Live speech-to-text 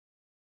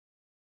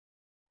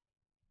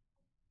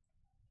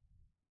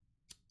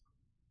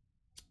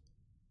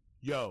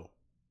Yo,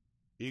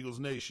 Eagles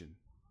Nation,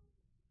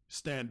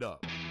 stand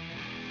up.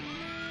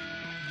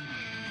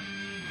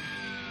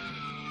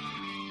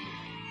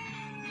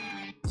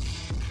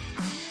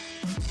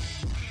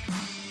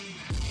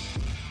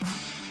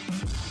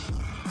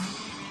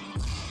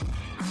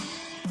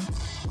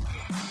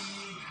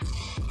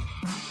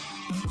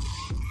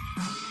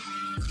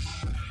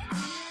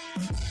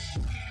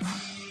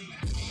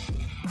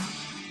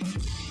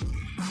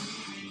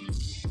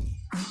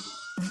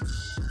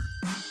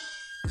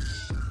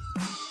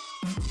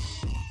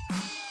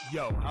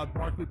 Yo, how'd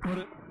Barkley put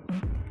it?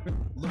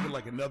 Looking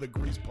like another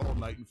grease pole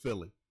night in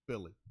Philly.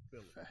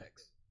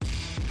 Facts.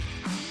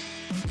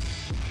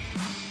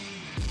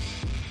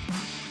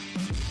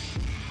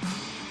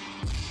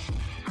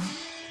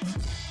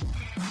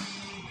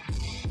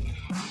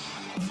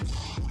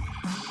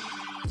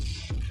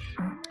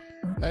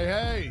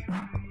 Hey.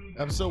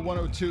 Episode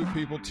 102,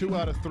 people. 2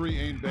 out of 3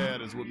 ain't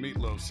bad, is what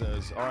Meatloaf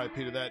says.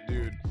 R.I.P. to that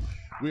dude.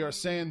 We are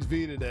Sans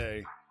V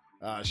today.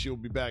 She'll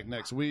be back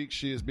next week.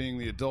 She is being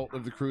the adult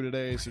of the crew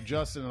today. So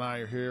Justin and I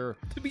are here.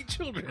 To be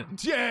children.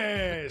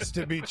 Yes,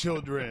 to be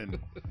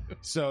children.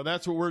 So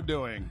that's what we're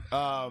doing.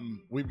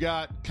 We've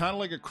got kind of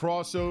like a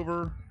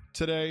crossover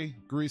today,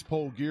 Grease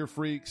Pole Gear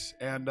Freaks,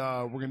 and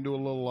we're going to do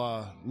a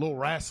little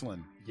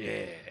wrestling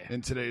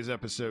in today's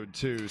episode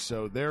too.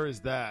 So there is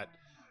that.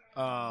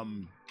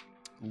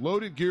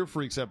 Loaded Gear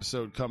Freaks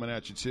episode coming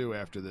at you too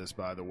after this,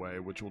 by the way,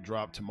 which will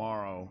drop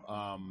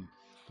tomorrow.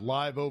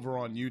 Live over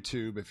on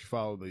YouTube if you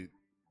follow the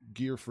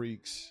Gear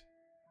Freaks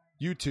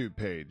YouTube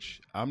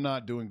page. I'm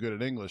not doing good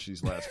at English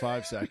these last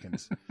 5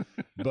 seconds.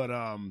 But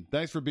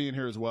thanks for being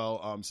here as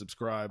well.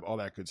 Subscribe, all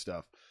that good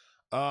stuff.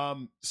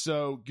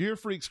 So Gear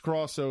Freaks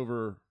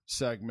crossover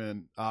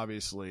segment,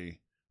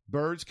 obviously.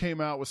 Birds came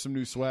out with some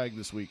new swag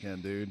this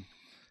weekend, dude.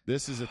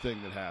 This is a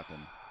thing that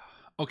happened.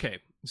 Okay,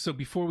 so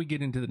before we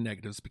get into the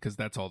negatives, because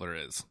that's all there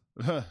is.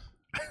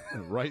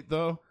 Right,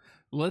 though?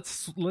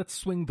 Let's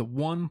swing the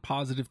one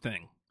positive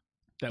thing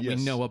that we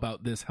know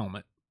about this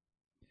helmet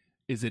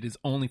is it is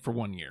only for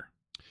 1 year.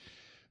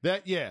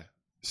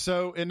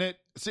 So, and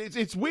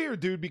it's weird,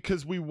 dude,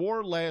 because we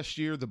wore last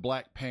year the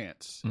black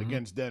pants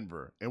against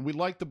Denver, and we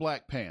liked the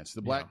black pants.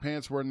 The black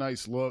pants were a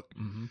nice look.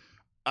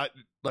 I,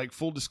 like,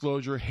 full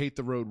disclosure, hate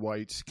the road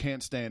whites.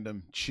 Can't stand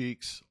them.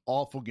 Cheeks.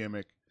 Awful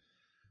gimmick.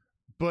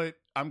 But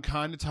I'm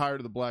kind of tired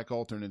of the black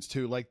alternates,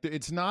 too. Like,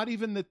 it's not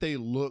even that they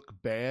look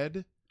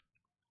bad.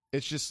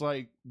 It's just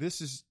like, this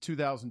is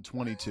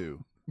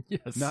 2022.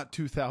 Yes. Not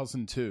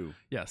 2002.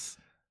 Yes.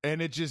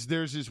 And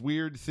there's this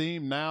weird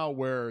theme now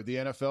where the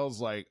NFL's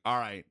like, all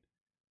right,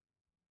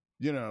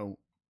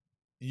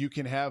 you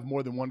can have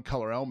more than one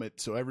color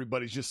helmet. So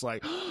everybody's just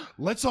like,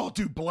 let's all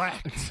do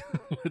black.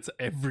 It's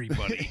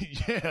everybody.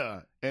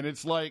 Yeah. And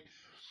it's like,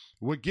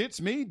 what gets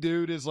me,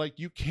 dude, is like,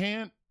 you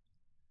can't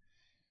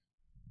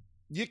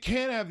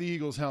have the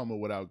Eagles helmet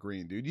without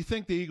green, dude. You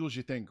think the Eagles,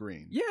 you think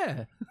green.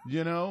 Yeah.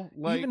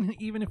 Like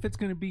even if it's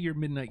going to be your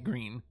midnight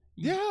green.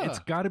 Yeah. It's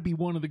got to be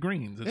one of the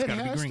greens. It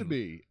has to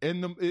be.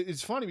 And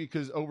it's funny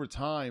because over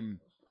time,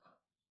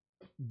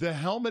 the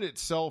helmet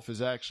itself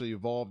has actually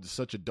evolved to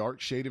such a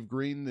dark shade of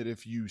green that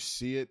if you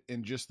see it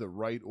in just the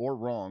right or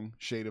wrong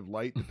shade of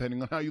light,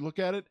 depending on how you look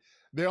at it,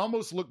 they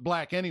almost look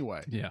black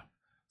anyway. Yeah.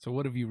 So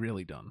what have you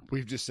really done?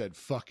 We've just said,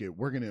 fuck it.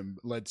 We're going to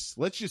let's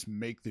just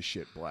make the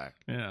shit black.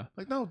 Yeah.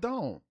 Like, no,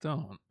 don't.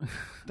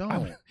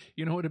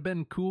 You know what would have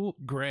been cool?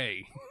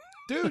 Gray.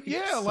 Dude,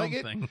 yeah. Like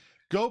it.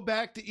 Go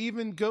back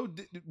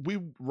to we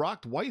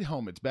rocked white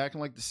helmets back in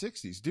like the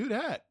 60s. Do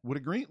that with a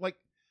green. Like,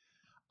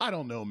 I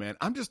don't know, man.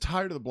 I'm just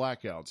tired of the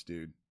blackouts,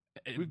 dude.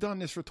 We've done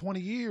this for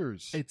 20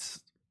 years. It's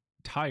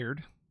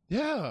tired.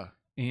 Yeah.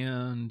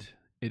 And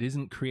it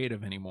isn't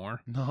creative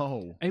anymore.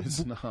 No,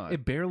 it's not.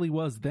 It barely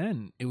was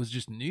then. It was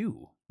just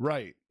new.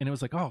 Right. And it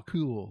was like, oh,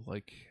 cool.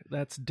 Like,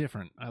 that's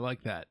different. I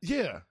like that.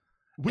 Yeah.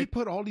 We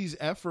put all these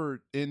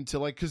effort into,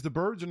 like, because the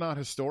Birds are not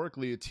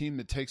historically a team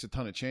that takes a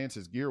ton of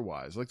chances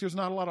gear-wise. Like, there's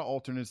not a lot of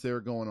alternates there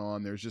going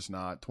on. There's just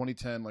not.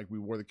 2010, like, we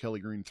wore the Kelly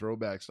Green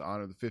throwbacks to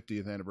honor the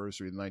 50th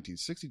anniversary of the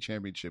 1960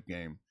 championship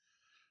game.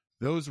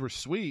 Those were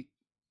sweet,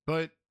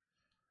 but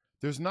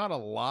there's not a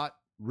lot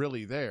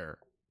really there.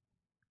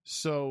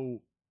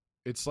 So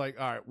it's like,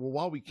 all right, well,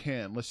 while we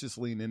can, let's just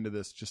lean into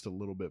this just a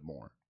little bit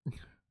more.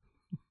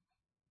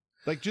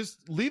 Like,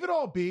 just leave it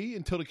all be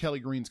until the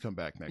Kelly Greens come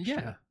back next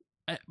year.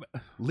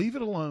 Leave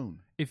it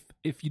alone.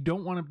 If you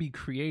don't want to be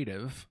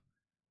creative,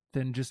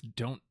 then just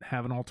don't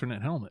have an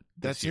alternate helmet.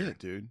 That's it,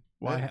 dude.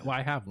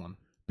 Why have one?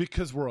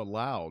 Because we're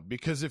allowed.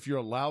 Because if you're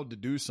allowed to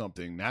do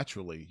something,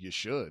 naturally, you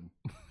should.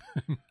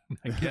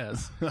 I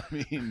guess. I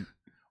mean,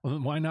 well,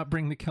 then why not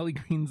bring the Kelly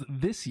Greens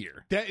this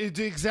year? That is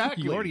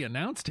exactly. You already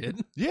announced it.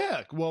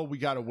 Yeah. Well, we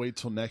got to wait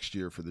till next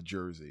year for the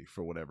jersey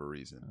for whatever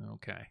reason.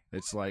 Okay.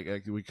 It's like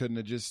we couldn't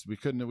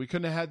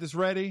have had this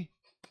ready.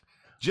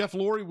 Jeff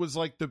Lurie was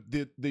like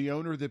the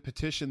owner that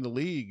petitioned the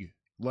league,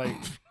 like,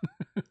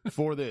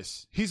 for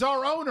this. He's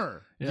our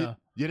owner. Yeah.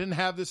 You didn't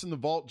have this in the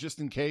vault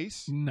just in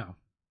case? No.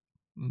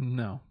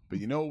 But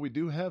you know what we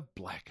do have?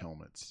 Black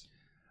helmets.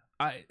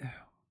 I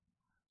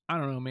I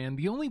don't know, man.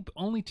 The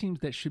only teams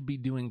that should be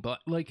doing black,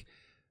 like,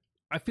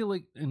 I feel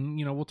like, and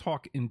we'll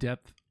talk in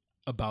depth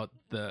about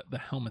the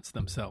helmets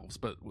themselves,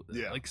 but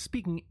like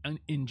speaking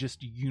in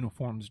just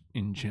uniforms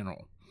in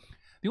general,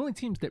 the only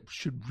teams that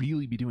should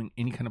really be doing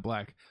any kind of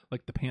black,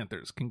 like the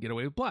Panthers, can get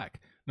away with black.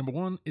 Number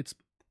one, it's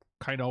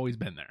kind of always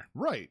been there,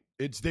 right?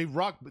 They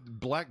rock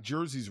black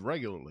jerseys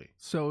regularly,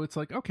 so it's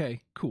like,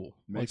 okay, cool,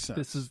 makes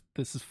sense.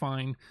 This is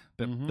fine.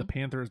 The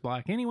Panther is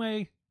black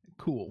anyway,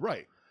 cool,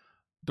 right?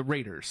 The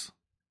Raiders,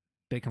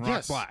 they can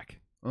rock black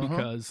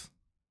because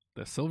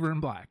the silver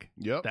and black,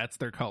 that's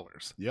their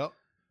colors. Yep.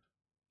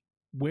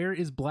 Where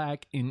is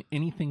black in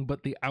anything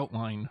but the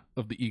outline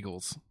of the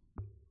Eagles?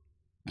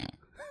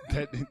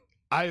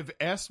 I've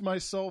asked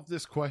myself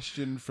this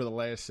question for the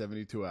last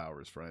 72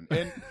 hours, friend.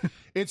 And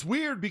it's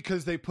weird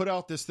because they put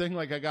out this thing,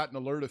 like I got an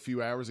alert a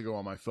few hours ago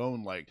on my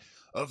phone, like,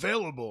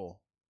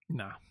 available.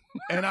 Nah.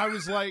 And I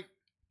was like,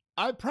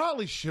 I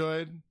probably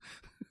should,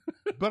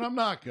 but I'm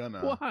not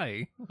gonna.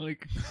 Why?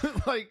 Like,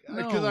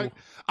 because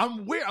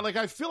I'm weird. Like,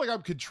 I feel like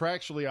I'm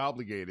contractually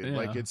obligated. Yeah,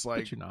 like, it's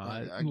like, but you're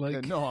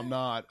not. No, I'm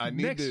not. I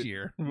need next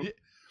year.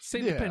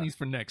 Save the pennies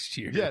for next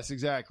year. Yes,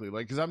 exactly.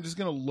 Like, because I'm just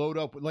gonna load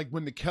up. Like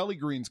when the Kelly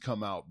Greens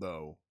come out,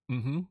 though,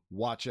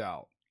 watch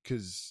out,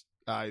 because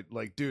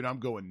dude, I'm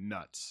going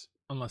nuts.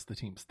 Unless the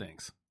team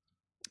stinks.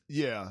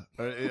 Yeah,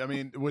 I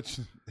mean, which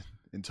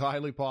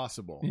entirely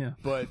possible. Yeah,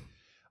 but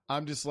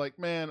I'm just like,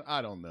 man,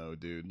 I don't know,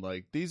 dude.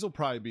 Like, these will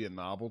probably be a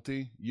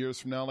novelty years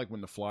from now, like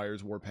when the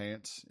Flyers wore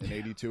pants in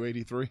 82,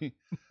 83.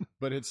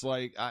 But it's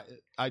like,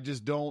 I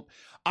just don't,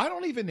 I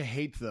don't even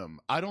hate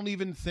them. I don't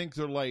even think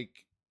they're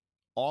like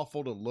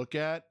awful to look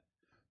at.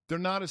 They're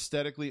not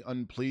aesthetically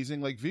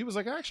unpleasing. Like, V was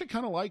like, I actually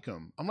kind of like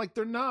them. I'm like,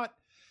 they're not,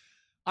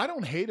 I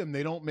don't hate them.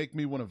 They don't make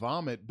me want to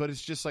vomit, but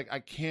it's just like, I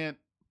can't.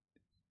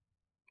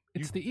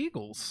 It's the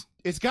Eagles.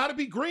 It's got to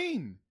be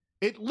green.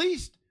 At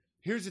least.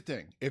 Here's the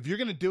thing. If you're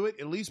going to do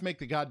it, at least make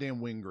the goddamn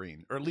wing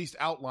green, or at least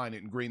outline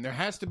it in green. There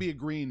has to be a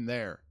green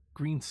there.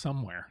 Green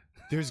somewhere.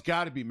 There's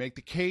got to be. Make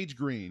the cage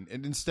green.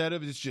 And instead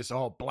of it's just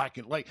all black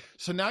and light.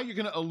 So now you're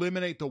going to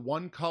eliminate the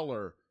one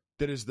color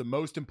that is the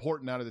most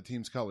important out of the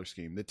team's color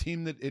scheme. The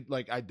team that it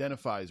like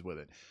identifies with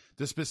it.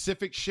 The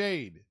specific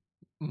shade.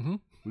 Mm-hmm.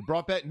 We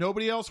brought back,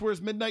 nobody else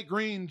wears midnight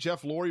green.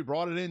 Jeff Lurie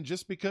brought it in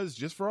just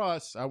for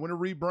us. I want to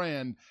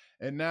rebrand.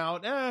 And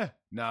now,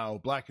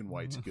 no, black and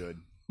white's good.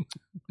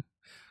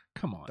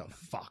 Come on. The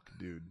fuck,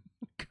 dude.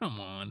 Come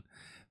on.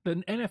 The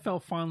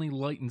NFL finally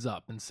lightens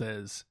up and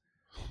says,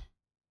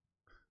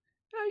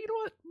 you know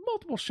what?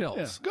 Multiple shells.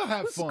 Yeah, go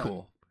have fun.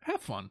 Cool.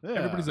 Have fun. Yeah.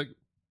 Everybody's like,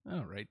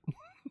 all right.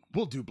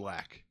 We'll do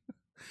black.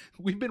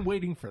 We've been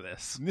waiting for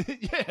this.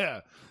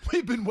 Yeah.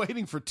 We've been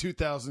waiting for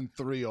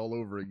 2003 all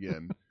over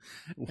again.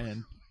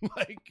 And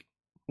like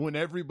when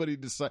everybody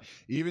decides,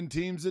 even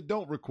teams that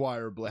don't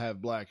require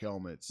have black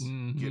helmets,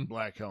 get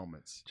black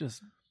helmets.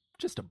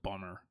 Just a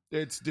bummer.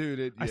 I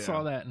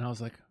saw that and I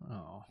was like,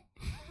 oh.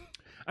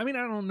 I mean,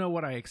 I don't know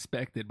what I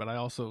expected, but I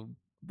also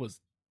was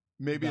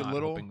maybe a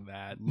little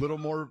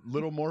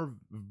more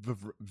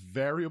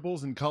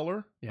variables in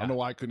color. Yeah. I don't know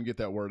why I couldn't get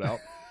that word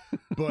out,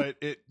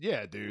 but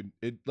dude,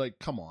 it like,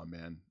 come on,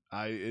 man.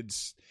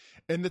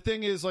 And the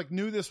thing is, like,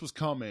 knew this was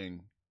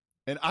coming,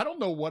 and I don't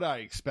know what I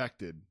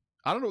expected.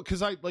 I don't know,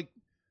 because I like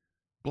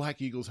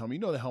Black Eagles helmet. You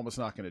know the helmet's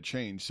not going to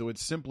change, so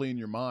it's simply in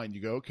your mind.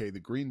 You go, okay,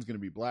 the green's going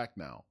to be black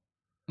now.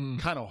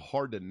 Kind of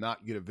hard to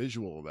not get a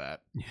visual of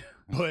that. Yeah.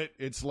 But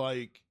it's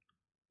like,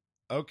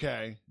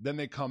 okay. Then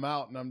they come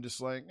out and I'm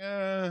just like,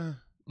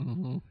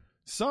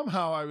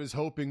 Somehow I was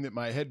hoping that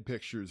my head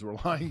pictures were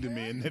lying to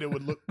me and that it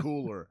would look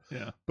cooler.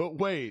 Yeah. But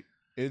wait,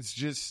 it's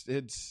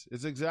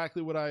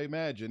exactly what I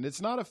imagined.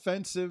 It's not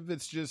offensive.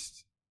 It's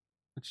just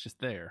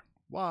there.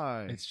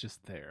 Why? It's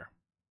just there.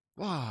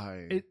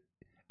 Why?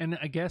 And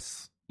I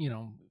guess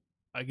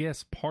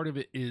part of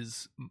it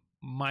is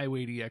my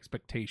weighty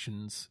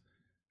expectations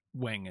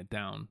weighing it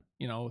down,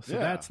 so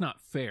that's not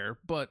fair.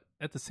 But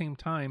at the same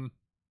time,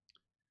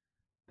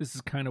 this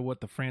is kind of what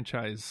the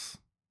franchise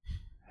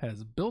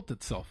has built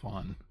itself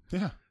on.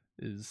 Yeah,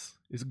 is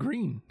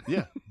green.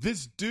 Yeah,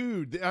 this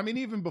dude. I mean,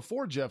 even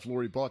before Jeff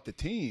Lurie bought the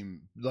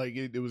team, like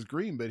it was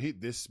green, but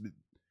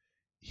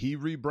he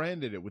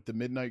rebranded it with the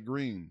midnight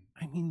green.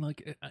 I mean,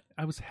 like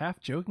I was half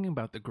joking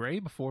about the gray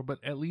before,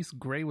 but at least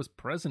gray was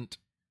present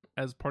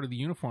as part of the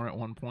uniform at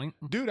one point.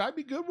 Dude, I'd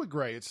be good with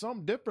gray. It's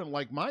something different.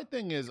 Like, my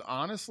thing is,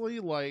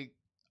 honestly, like,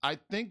 I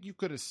think you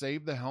could have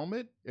saved the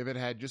helmet if it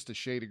had just a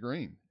shade of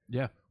green.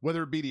 Yeah.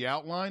 Whether it be the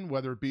outline,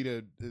 whether it be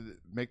to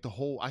make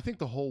I think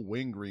the whole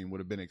wing green would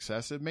have been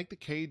excessive. Make the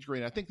cage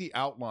green. I think the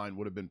outline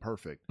would have been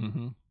perfect.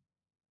 Mm-hmm.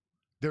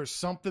 There's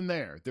something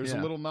there. There's a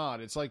little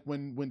nod. It's like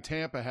when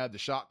Tampa had the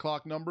shot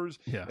clock numbers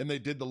and they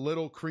did the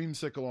little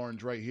creamsicle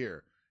orange right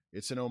here.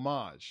 It's an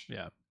homage.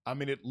 Yeah. I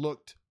mean, it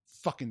looked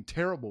fucking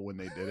terrible when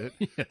they did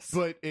it. Yes.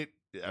 But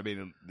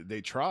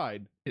they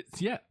tried.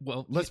 That's it.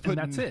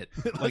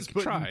 Let's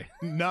put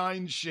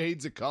 9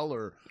 shades of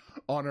color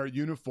on our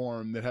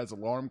uniform that has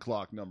alarm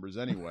clock numbers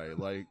anyway.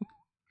 Like,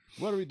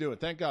 What are we doing?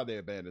 Thank God they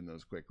abandoned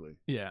those quickly.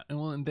 Yeah,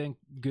 and thank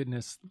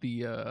goodness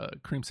the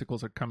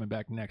creamsicles are coming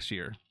back next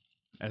year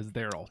as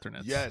their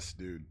alternates. Yes,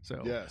 dude.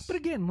 So, yes. But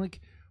again,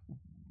 like,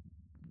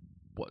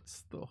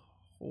 what's the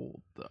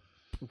hold up?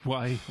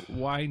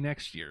 Why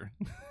next year?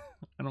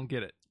 I don't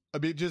get it. I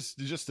mean, just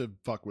to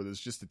fuck with us,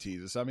 just to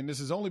tease us. I mean, this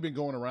has only been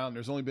going around.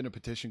 There's only been a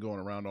petition going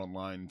around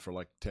online for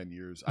like 10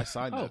 years. I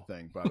signed that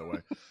thing, by the way.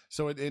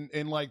 So,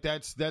 and like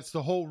that's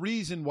the whole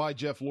reason why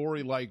Jeff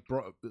Lurie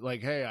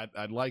like, hey,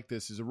 I'd like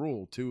this as a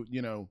rule to,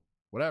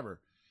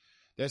 whatever.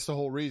 That's the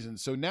whole reason.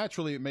 So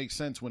naturally, it makes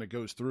sense when it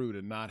goes through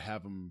to not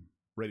have them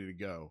ready to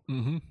go.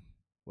 Mm-hmm.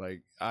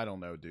 Like, I don't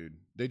know, dude.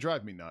 They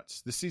drive me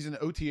nuts. This season,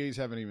 OTAs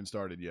haven't even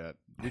started yet.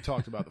 We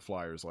talked about the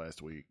Flyers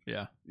last week.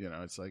 Yeah.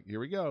 It's like, here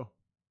we go.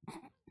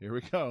 Here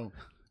we go.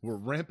 We're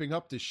ramping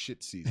up this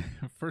shit season.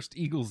 First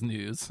Eagles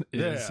news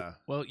is,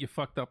 well, you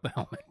fucked up the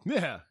helmet.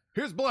 Yeah.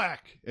 Here's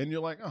black. And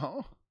you're like,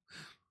 oh.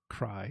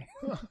 Cry.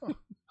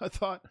 I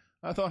thought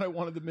I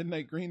wanted the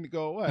midnight green to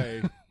go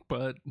away.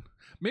 But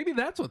maybe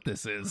that's what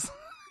this is.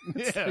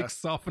 It's like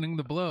softening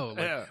the blow.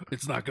 Like,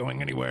 it's not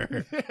going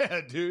anywhere. Yeah,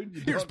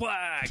 dude. Here's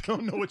black.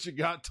 Don't know what you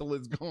got till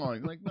it's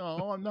gone. Like, no,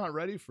 I'm not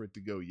ready for it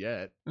to go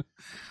yet.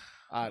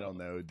 I don't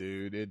know,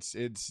 dude.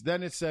 It's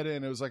then it set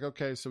in. It was like,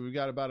 okay, so we've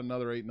got about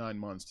another 8-9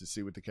 months to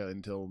see what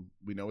until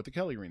we know what the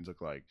Kelly Greens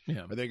look like.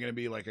 Yeah. Are they going to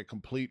be like a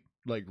complete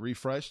like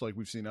refresh like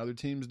we've seen other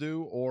teams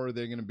do, or are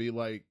they going to be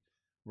like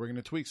we're going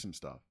to tweak some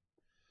stuff?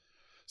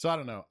 So I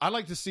don't know. I'd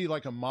like to see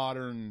like a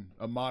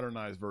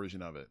modernized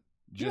version of it,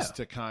 just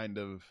to kind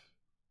of,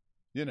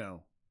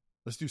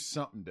 let's do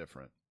something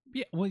different.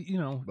 Yeah,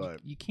 well,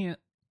 but you can't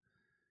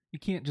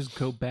just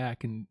go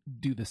back and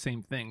do the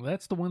same thing.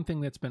 That's the one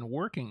thing that's been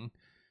working.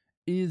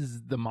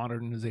 Is the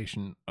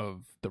modernization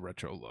of the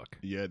retro look.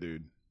 Yeah,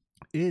 dude.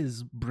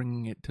 Is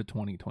bringing it to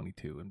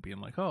 2022 and being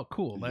like, oh,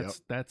 cool.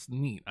 That's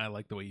neat. I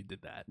like the way you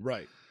did that.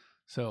 Right.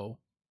 So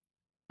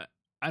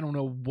I don't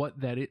know what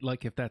that is,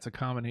 like if that's a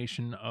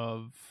combination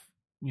of,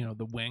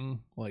 the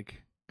wing,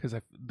 like, because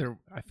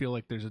I feel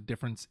like there's a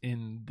difference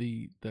in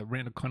the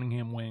Randall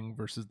Cunningham wing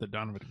versus the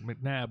Donovan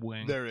McNabb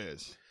wing. There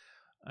is.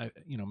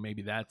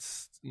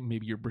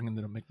 Maybe you're bringing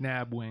the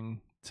McNabb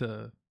wing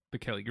to the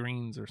Kelly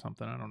Greens or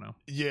something. I don't know.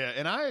 Yeah,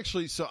 and I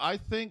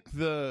think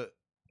the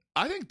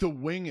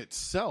wing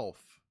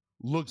itself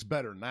looks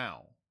better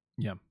now.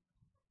 Yeah,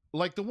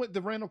 like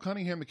the Randall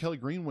Cunningham, the Kelly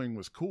Green wing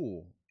was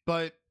cool,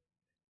 but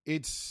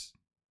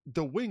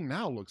the wing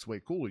now looks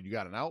way cooler. You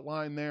got an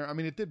outline there. I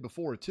mean, it did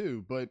before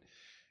too, but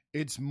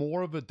it's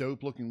more of a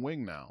dope looking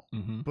wing now.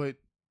 Mm-hmm. But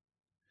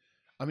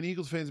I mean,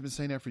 Eagles fans have been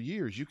saying that for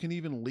years. You can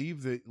even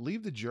leave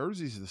the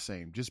jerseys the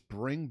same. Just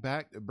bring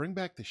back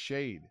the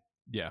shade.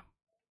 Yeah.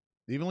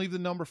 Even leave the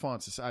number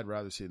fonts. I'd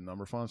rather see the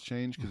number fonts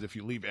change, because if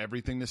you leave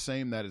everything the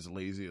same, that is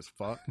lazy as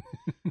fuck.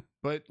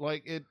 But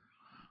like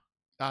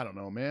I don't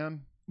know,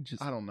 man.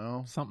 I don't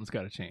know. Something's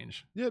got to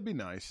change. Yeah, it'd be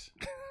nice.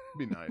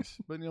 It'd be nice.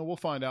 But we'll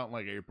find out in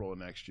like April of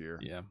next year.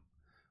 Yeah.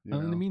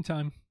 In the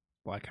meantime,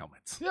 black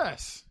helmets.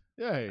 Yes.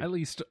 Yay. At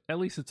least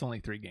it's only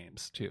 3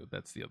 games too.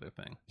 That's the other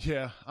thing.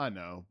 Yeah, I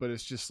know, but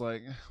it's just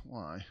like,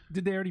 why?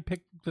 Did they already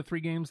pick the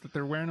 3 games that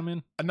they're wearing them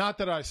in? Not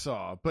that I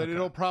saw, but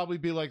it'll probably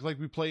be like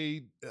we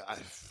played.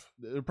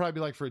 It'll probably be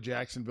like for a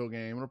Jacksonville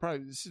game.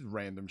 This is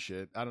random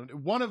shit. I don't.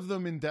 One of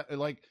them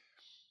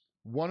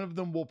one of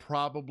them will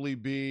probably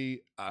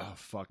be. Oh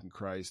fucking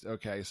Christ!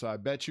 Okay, so I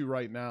bet you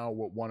right now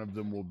what one of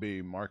them will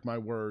be. Mark my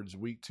words.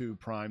 Week 2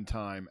 prime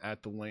time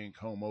at the Link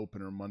home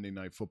opener Monday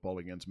Night Football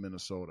against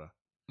Minnesota.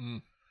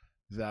 Mm.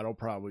 That'll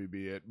probably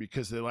be it,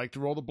 because they like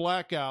to roll the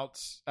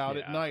blackouts out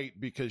at night,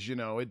 because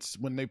it's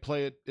when they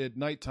play it at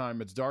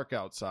nighttime, it's dark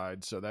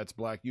outside, so that's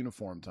black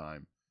uniform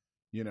time,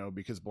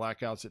 because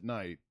blackouts at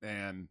night.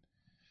 And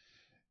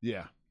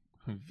yeah,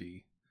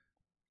 V,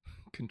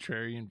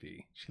 contrarian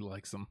V, she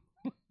likes them.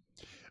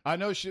 I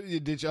know she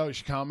did.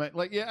 She comment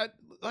like, yeah,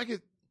 like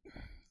it.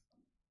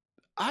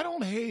 I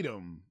don't hate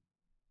them.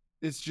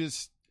 It's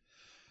just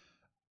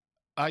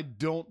I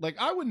don't like.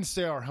 I wouldn't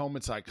say our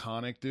helmet's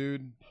iconic,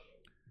 dude.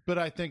 But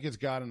I think it's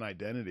got an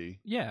identity.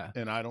 Yeah.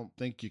 And I don't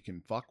think you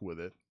can fuck with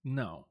it.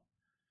 No.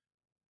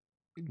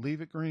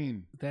 Leave it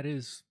green.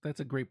 That's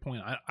a great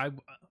point. I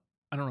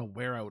don't know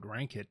where I would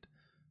rank it,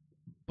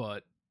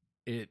 but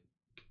it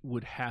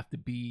would have to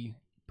be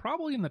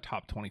probably in the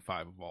top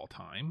 25 of all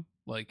time.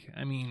 Like,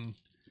 I mean,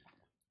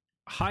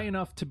 high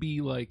enough to be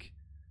like,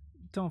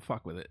 don't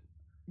fuck with it.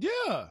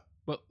 Yeah.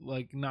 But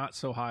like not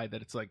so high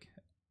that it's like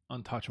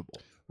untouchable.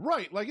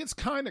 Right, like it's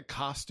kind of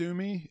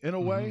costumey in a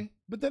way,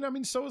 but then I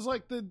mean, so is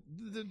like the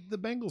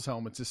Bengals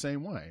helmets the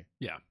same way.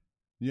 Yeah,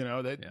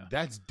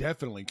 that's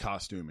definitely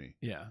costumey.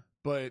 Yeah,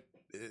 but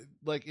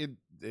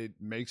it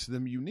makes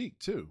them unique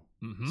too.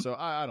 Mm-hmm. So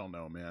I don't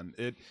know, man.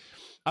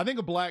 I think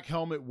a black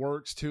helmet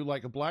works too.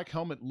 Like a black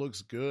helmet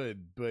looks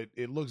good, but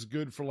it looks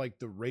good for like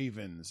the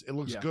Ravens. It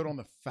looks good on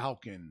the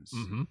Falcons.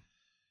 Mm-hmm.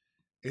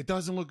 It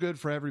doesn't look good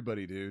for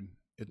everybody, dude.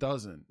 It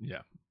doesn't.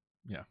 Yeah,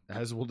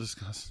 as we'll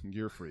discuss in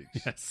Gear Freaks.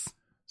 Yes.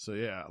 So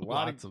yeah, a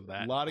Lots of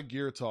that. A lot of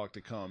gear talk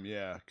to come.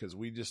 Yeah, because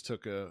we just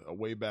took a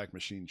Wayback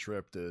Machine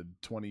trip to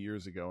 20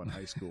 years ago in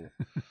high school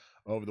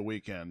over the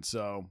weekend.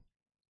 So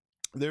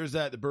there's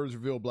that. The birds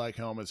reveal black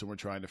helmets, and we're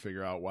trying to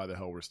figure out why the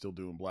hell we're still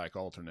doing black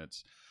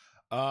alternates.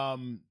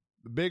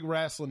 Big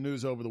wrestling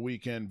news over the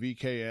weekend.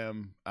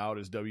 VKM out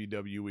as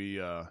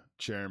WWE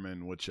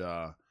chairman, which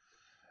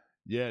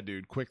yeah,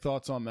 dude. Quick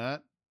thoughts on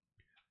that?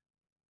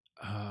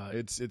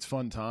 It's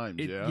fun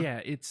times.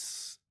 Yeah,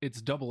 it's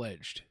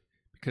double-edged.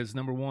 Because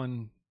number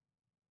one,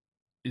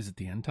 is it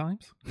the end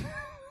times?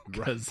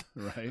 Because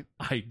right.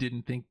 I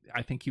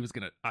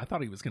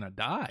thought he was gonna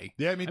die.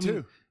 Yeah, me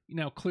too.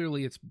 Mean,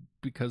 clearly it's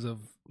because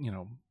of,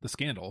 the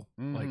scandal.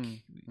 Like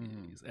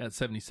at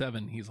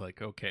 77, he's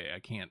like, okay, I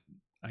can't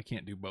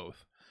do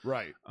both.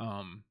 Right.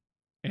 And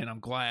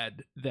I'm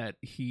glad that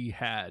he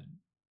had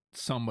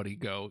somebody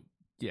go,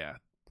 yeah,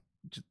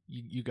 just,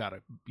 you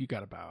gotta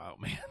bow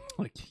out, man.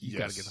 Like you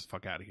gotta get the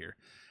fuck out of here.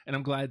 And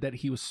I'm glad that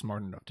he was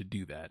smart enough to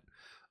do that.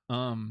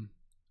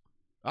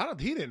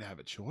 He didn't have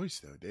a choice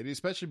though, did he?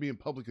 Especially being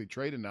publicly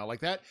traded now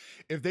like that.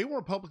 If they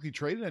weren't publicly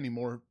traded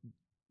anymore,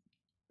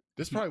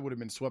 this probably would have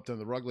been swept under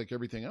the rug like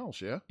everything else.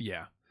 Yeah.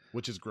 Yeah.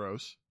 Which is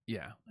gross.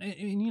 Yeah.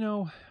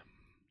 And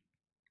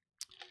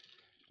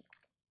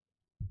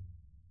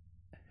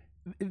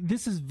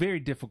this is very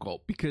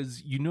difficult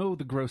because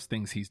the gross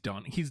things he's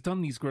done. He's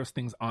done these gross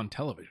things on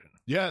television.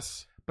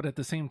 Yes. But at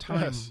the same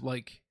time,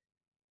 like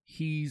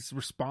he's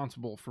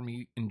responsible for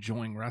me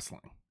enjoying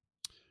wrestling.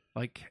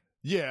 Like,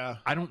 yeah,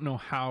 I don't know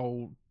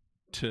how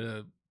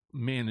to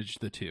manage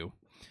the two.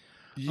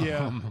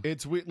 Yeah,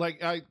 it's weird.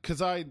 Like,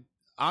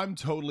 I'm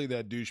totally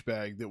that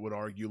douchebag that would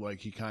argue like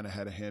he kind of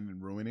had a hand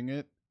in ruining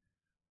it,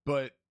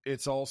 but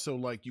it's also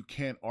like you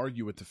can't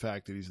argue with the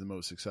fact that he's the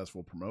most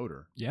successful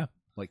promoter. Yeah,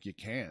 like you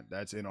can't.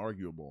 That's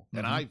inarguable.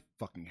 And I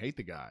fucking hate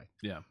the guy.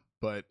 Yeah,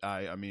 but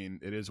I mean,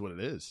 it is what it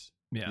is.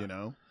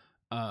 Yeah,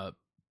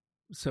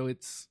 So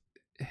it's.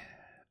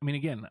 I mean,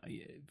 again,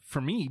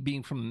 for me,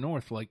 being from the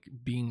North, like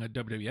being a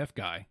WWF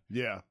guy.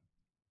 Yeah.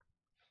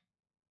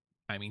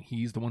 I mean,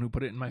 he's the one who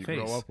put it in my face.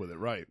 Grow up with it,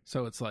 right.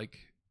 So it's like,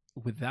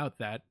 without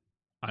that,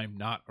 I'm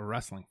not a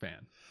wrestling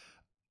fan.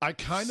 I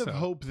kind of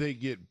hope they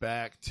get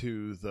back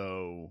to,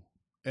 though,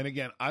 and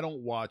again, I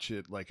don't watch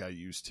it like I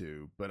used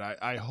to, but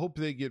I hope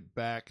they get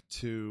back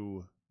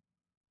to,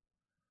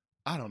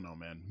 I don't know,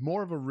 man,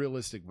 more of a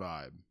realistic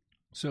vibe.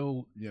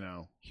 So,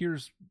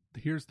 here's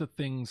the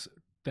things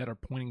that are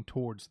pointing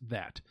towards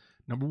that.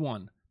 Number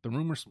one, the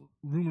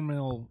rumor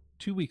mill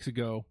 2 weeks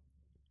ago,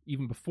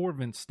 even before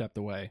Vince stepped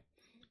away,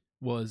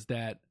 was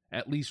that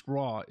at least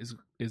Raw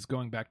is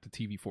going back to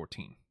TV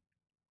 14,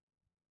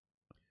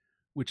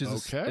 which is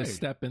a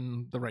step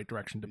in the right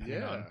direction,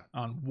 depending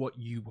on what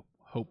you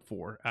hope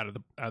for out of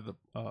the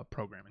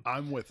programming.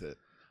 I'm with it.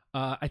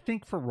 I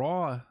think for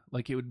Raw,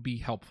 like it would be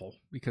helpful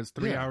because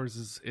 3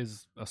 hours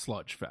is a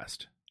sludge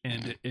fest.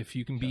 And if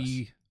you can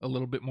be a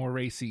little bit more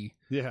racy,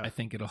 I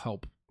think it'll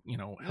help.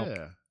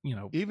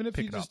 Even if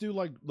you just do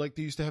like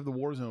they used to have the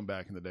Warzone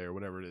back in the day or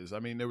whatever it is. I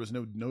mean, there was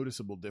no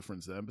noticeable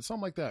difference then, but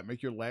something like that.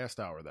 Make your last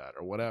hour that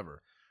or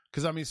whatever.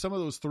 Because I mean, some of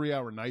those 3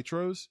 hour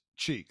nitros,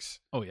 cheeks.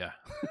 Oh yeah.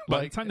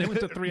 By the time they went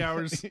to 3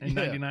 hours and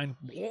 99,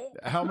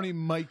 how many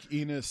Mike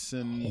Enos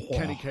and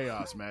Kenny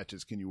Chaos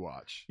matches can you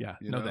watch? Yeah,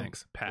 no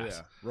thanks.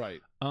 Pass. Yeah,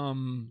 right.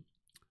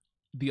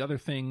 The other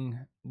thing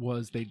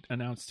was they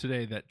announced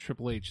today that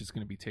Triple H is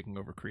going to be taking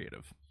over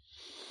creative.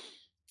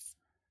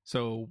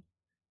 So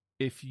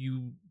if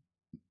you...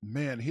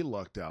 Man, he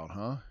lucked out,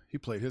 huh? He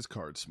played his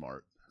card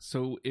smart.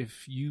 So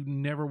if you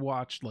never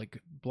watched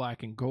like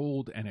Black and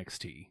Gold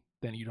NXT,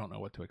 then you don't know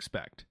what to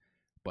expect.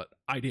 But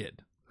I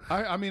did.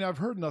 I mean, I've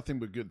heard nothing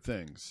but good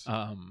things.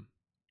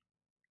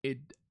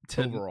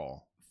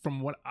 Overall.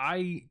 From what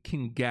I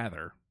can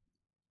gather,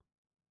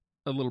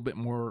 a little bit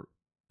more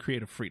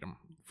creative freedom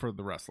for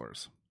the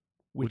wrestlers,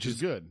 which is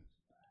good.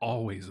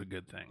 Always a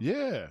good thing.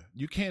 Yeah,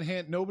 you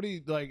can't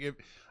nobody like if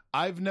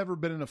I've never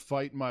been in a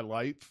fight in my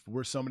life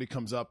where somebody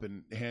comes up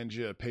and hands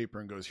you a paper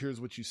and goes,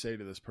 "Here's what you say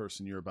to this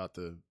person you're about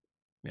to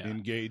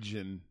engage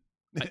in."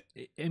 I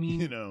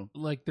mean,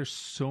 like there's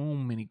so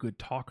many good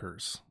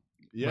talkers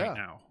right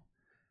now,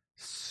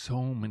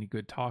 so many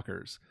good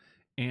talkers,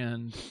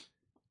 and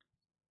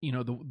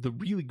the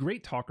really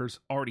great talkers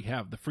already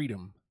have the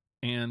freedom,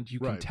 and you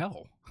can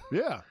tell.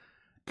 Yeah.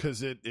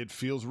 Because it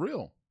feels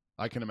real,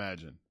 I can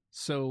imagine.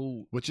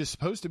 So, which is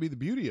supposed to be the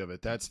beauty of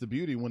it. That's the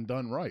beauty when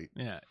done right.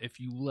 Yeah, if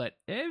you let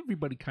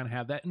everybody kind of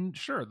have that, and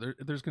sure,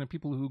 there's going to be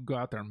people who go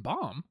out there and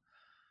bomb,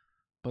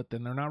 but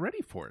then they're not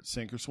ready for it.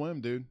 Sink or swim,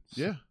 dude.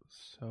 Yeah.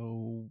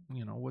 So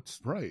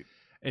what's right?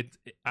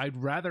 I'd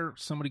rather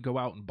somebody go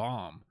out and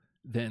bomb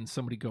than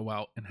somebody go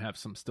out and have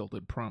some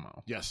stilted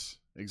promo. Yes,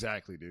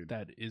 exactly, dude.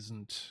 That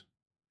isn't.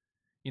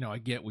 I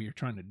get what you're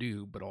trying to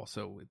do, but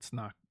also it's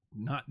not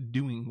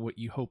doing what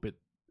you hope it.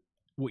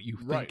 What you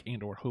think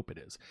and or hope it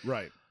is.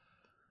 Right.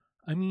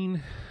 I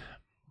mean,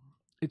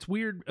 it's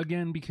weird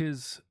again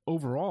because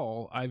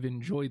overall I've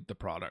enjoyed the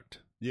product.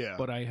 Yeah.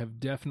 But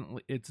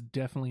it's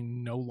definitely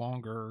no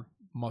longer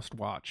must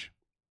watch.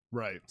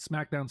 Right.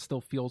 SmackDown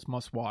still feels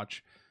must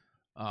watch,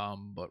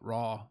 but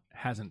Raw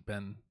hasn't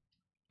been.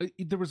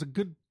 There was a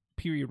good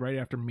period right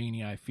after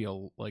Mania, I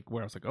feel like,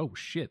 where I was like, oh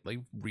shit, like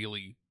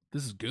really,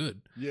 this is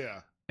good.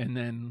 Yeah. And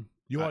then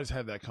you always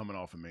had that coming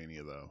off of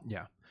Mania, though.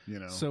 Yeah. You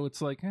know, so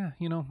it's like,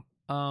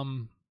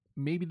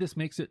 maybe this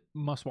makes it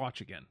must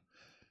watch again.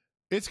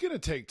 It's going to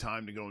take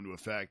time to go into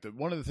effect.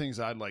 One of the things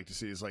I'd like to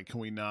see is, like, can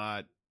we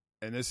not,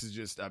 and this is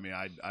just, I mean,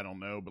 I don't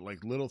know, but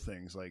like little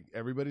things, like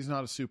everybody's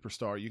not a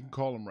superstar. You can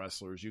call them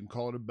wrestlers. You can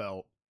call it a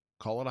belt,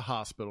 call it a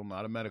hospital,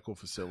 not a medical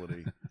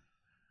facility.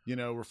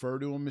 Refer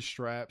to them as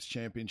straps,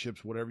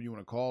 championships, whatever you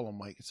want to call them.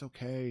 Like, it's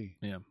okay.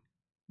 Yeah.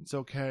 It's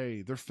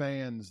okay. They're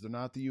fans. They're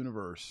not the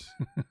universe.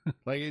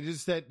 Like,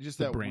 it's just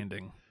that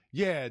branding.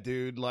 Yeah,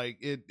 dude. Like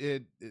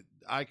it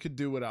I could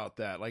do without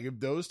that. Like, if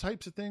those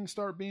types of things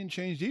start being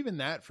changed, even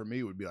that for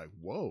me would be like,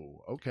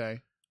 whoa,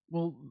 okay.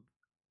 Well,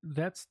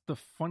 that's the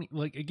funny,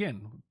 like,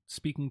 again,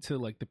 speaking to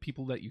like the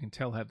people that you can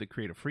tell have the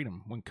creative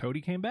freedom. When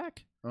Cody came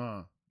back,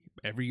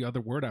 every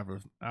other word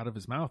out of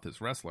his mouth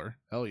is wrestler.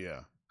 Hell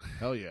yeah.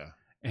 Hell yeah.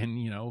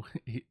 And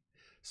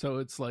so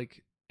it's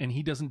like, and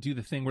he doesn't do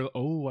the thing where,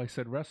 oh, I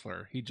said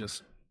wrestler. He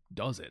just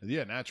does it.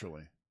 Yeah,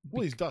 naturally.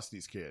 Well, he's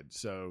Dusty's kid,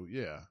 so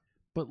yeah.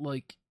 But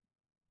like,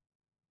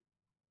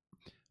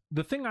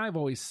 the thing I've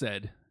always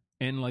said,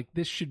 and like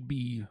this should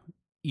be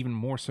even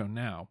more so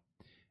now,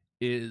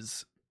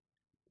 is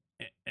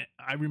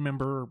I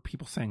remember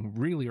people saying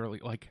really early,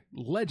 like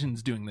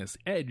legends doing this.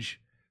 Edge,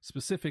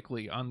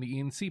 specifically on the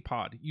ENC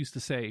pod, used to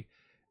say,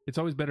 it's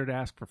always better to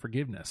ask for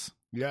forgiveness.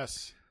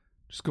 Yes.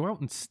 Just go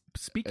out and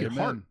speak your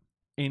heart,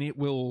 and it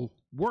will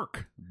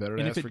work. Better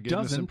to ask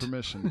forgiveness and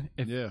permission.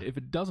 If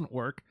it doesn't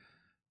work,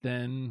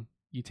 then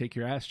you take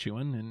your ass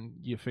chewing and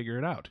you figure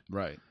it out.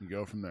 Right. You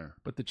go from there.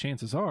 But the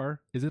chances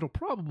are is it'll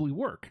probably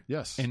work.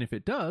 Yes. And if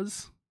it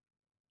does,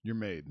 you're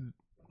made.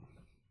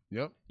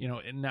 Yep.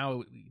 And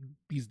now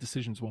these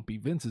decisions won't be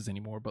Vince's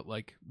anymore, but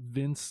like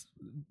Vince,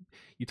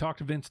 you talk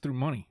to Vince through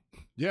money.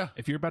 Yeah.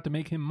 If you're about to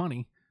make him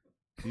money,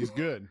 he's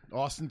good.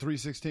 Austin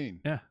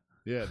 316. Yeah.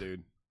 Yeah,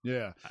 dude.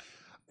 Yeah.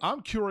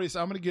 I'm curious.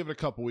 I'm going to give it a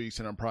couple weeks,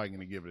 and I'm probably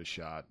going to give it a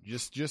shot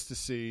just to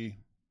see.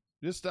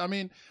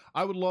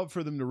 I would love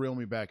for them to reel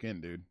me back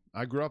in, dude.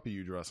 I grew up a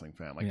huge wrestling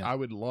fan. Like, I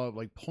would love,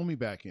 like, pull me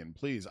back in,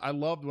 please. I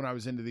loved when I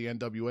was into the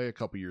NWA a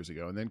couple years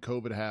ago, and then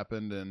COVID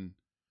happened, and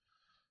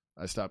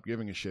I stopped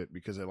giving a shit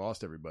because I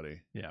lost everybody.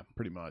 Yeah.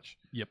 Pretty much.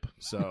 Yep.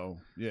 So,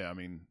 yeah, I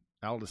mean,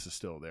 Aldous is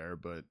still there,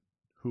 but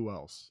who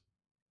else?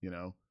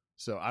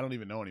 So I don't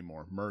even know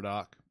anymore.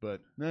 Murdoch,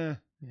 but yeah.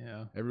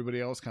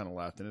 Everybody else kind of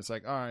left, and it's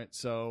like, all right,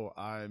 so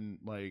I'm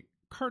like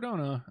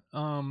Cardona,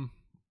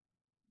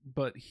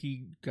 but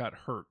he got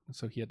hurt,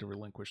 so he had to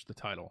relinquish the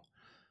title.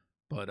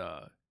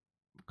 But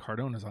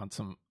Cardona's on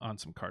some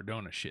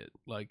Cardona shit.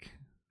 Like,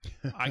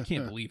 I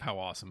can't believe how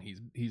awesome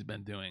he's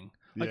been doing.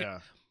 Like, yeah.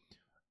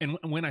 And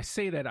when I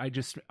say that,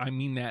 I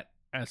mean that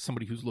as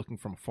somebody who's looking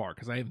from afar,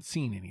 because I haven't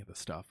seen any of the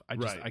stuff.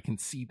 I can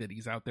see that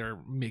he's out there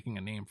making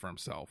a name for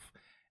himself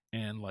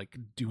and like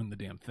doing the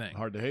damn thing.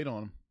 Hard to hate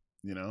on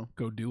him,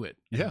 Go do it.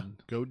 Yeah,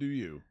 go do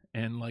you.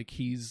 And like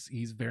he's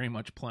very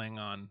much playing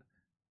on,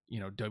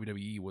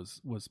 WWE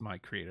was my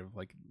creative,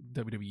 like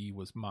WWE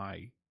was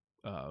my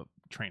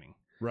training.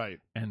 Right.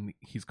 And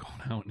he's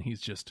gone out and he's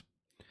just,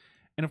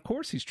 and of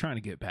course he's trying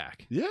to get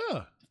back. Yeah,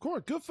 of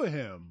course. Good for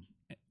him.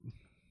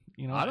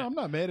 I'm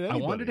not mad at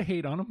anybody. I wanted to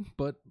hate on him,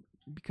 but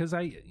because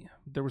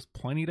there was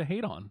plenty to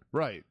hate on.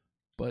 Right.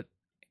 But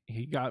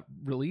he got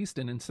released,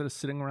 and instead of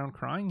sitting around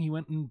crying, he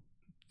went and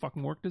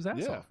fucking worked his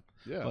ass off.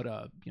 Yeah.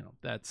 But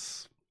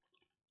that's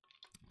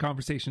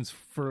conversations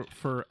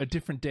for a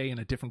different day and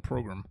a different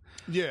program.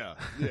 Yeah.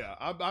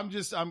 I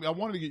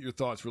wanted to get your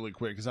thoughts really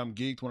quick because I'm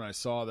geeked when I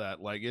saw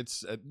that. Like,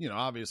 it's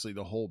obviously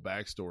the whole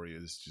backstory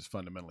is just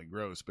fundamentally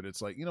gross, but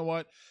it's like, you know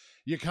what?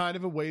 You kind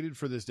of waited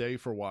for this day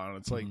for a while, and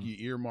it's like you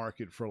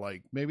earmark it for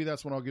like, maybe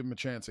that's when I'll give him a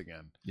chance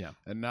again. Yeah.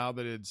 And now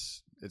that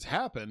it's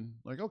happened,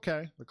 like,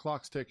 okay, the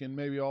clock's ticking.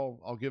 Maybe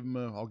I'll give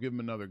him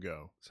another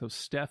go. So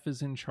Steph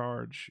is in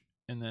charge,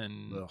 and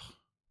then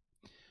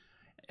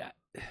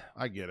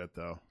I get it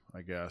though.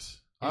 I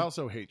guess I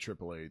also hate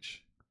Triple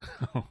H.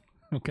 Oh,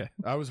 okay.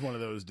 I was one of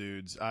those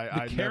dudes.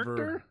 I character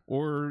never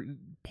or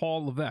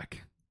Paul Levesque.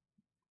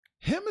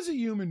 Him as a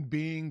human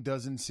being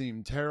doesn't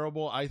seem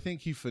terrible. I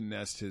think he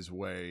finessed his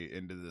way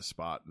into this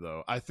spot,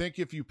 though. I think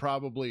if you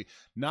probably,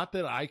 not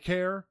that I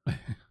care,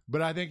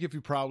 but I think if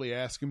you probably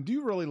ask him, do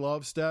you really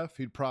love Steph?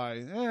 He'd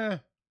probably, I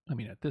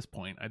mean, at this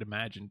point, I'd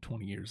imagine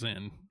 20 years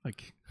in,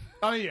 like.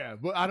 Oh, yeah.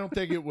 But I don't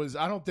think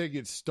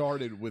it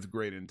started with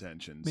great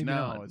intentions. Maybe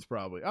now not. It's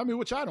probably,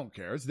 which I don't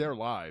care. It's their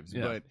lives.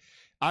 Yeah. But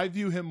I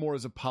view him more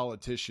as a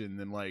politician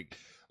than like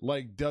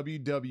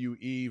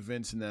WWE,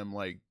 Vince and them,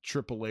 like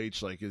Triple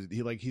H,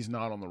 he's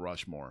not on the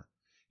Rushmore.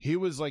 He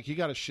was like, he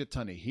got a shit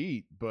ton of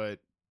heat, but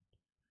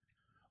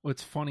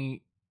what's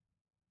funny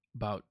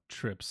about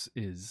Trips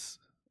is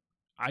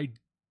I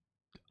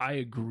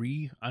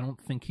agree. I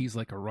don't think he's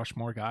like a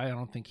Rushmore guy. I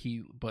don't think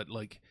but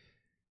like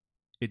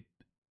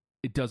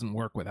it doesn't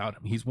work without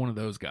him. He's one of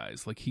those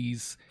guys. Like he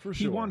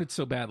wanted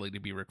so badly to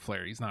be Ric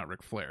Flair. He's not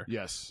Ric Flair.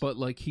 Yes. But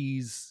like he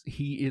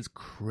is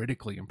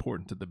critically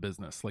important to the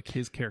business. Like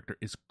his character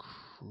is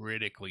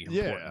critically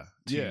important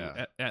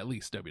to at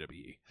least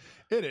WWE.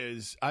 It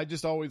is. I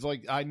just always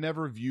I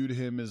never viewed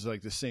him as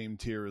like the same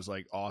tier as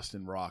like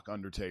Austin, Rock,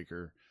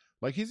 Undertaker.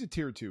 Like he's a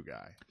tier 2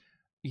 guy.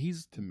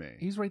 To me.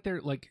 He's right there.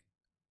 Like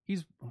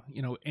he's,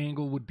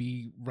 Angle would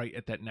be right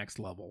at that next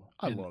level.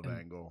 I love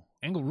Angle.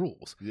 Angle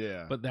rules.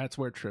 Yeah. But that's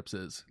where Trips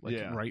is.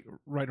 Like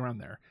right around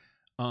there.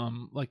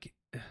 Like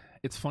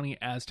it's funny,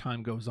 as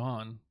time goes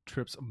on,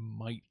 Trips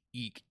might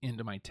eke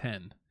into my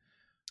 10.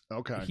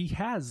 Okay. He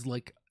has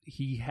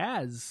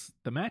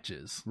the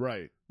matches.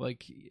 Right.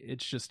 Like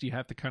it's just you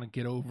have to kind of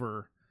get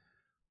over,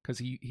 because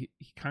he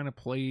kind of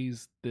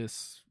plays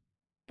this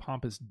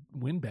pompous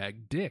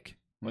windbag dick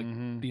like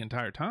the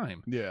entire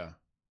time. Yeah.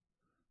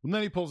 And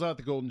then he pulls out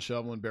the golden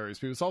shovel and buries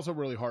people. It's also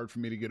really hard for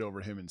me to get over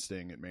him and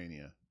Sting at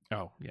Mania.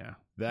 Oh, yeah.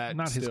 That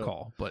not his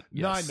call, but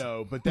yes. No, I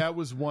know, but that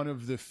was one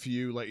of the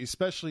few, like,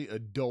 especially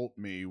adult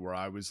me, where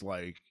I was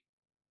like,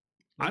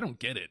 I don't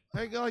get it.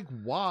 Like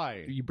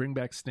why? You bring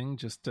back Sting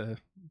just to...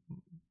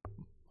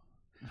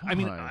 I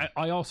mean,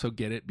 I also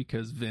get it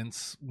because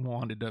Vince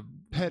wanted to...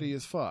 Petty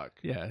as fuck.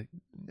 Yeah.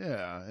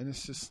 Yeah, and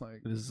it's just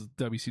like... This is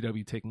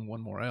WCW taking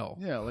one more L.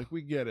 Yeah, like,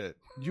 we get it.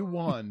 You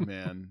won,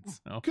 man.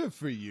 Good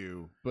for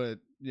you. But,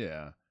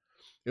 yeah.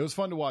 It was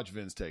fun to watch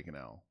Vince take an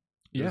L.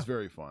 It was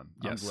very fun.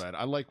 Yes. I'm glad.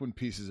 I like when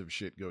pieces of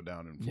shit go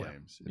down in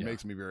flames. It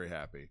makes me very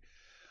happy.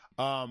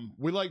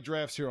 We like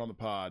drafts here on the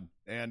pod,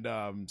 and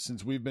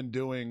since we've been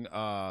doing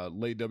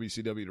late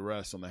WCW to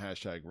rest on the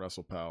hashtag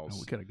WrestlePals,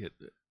 we gotta get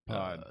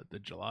the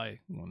July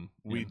one.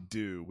 We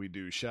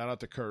do. Shout out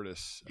to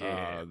Curtis,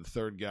 the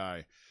third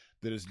guy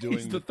that is doing.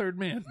 He's the third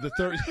man. The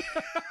third.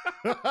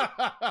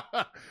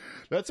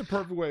 That's a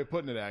perfect way of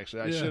putting it.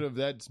 Actually, I should have.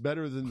 That's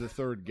better than the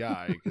third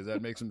guy, because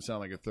that makes him sound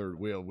like a third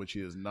wheel, which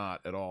he is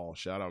not at all.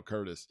 Shout out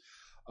Curtis.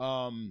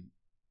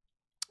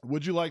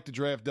 Would you like to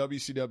draft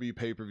WCW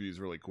pay-per-views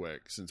really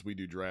quick, since we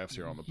do drafts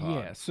here on the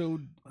pod? Yeah.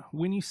 So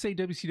when you say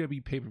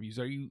WCW pay-per-views,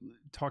 are you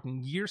talking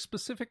year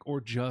specific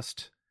or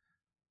just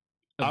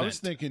event? I was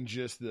thinking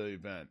just the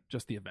event.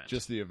 Just the event.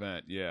 Just the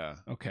event. Yeah.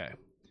 Okay.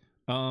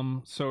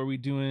 So are we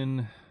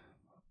doing?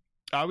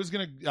 I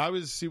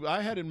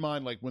had in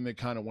mind like when they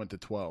kind of went to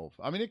 12.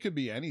 I mean, it could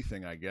be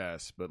anything, I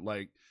guess, but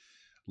like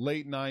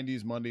late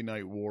 90s Monday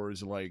Night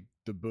Wars, like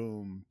the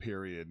boom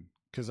period.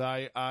 Because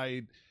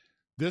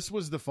this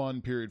was the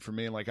fun period for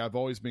me. Like, I've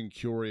always been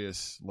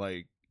curious,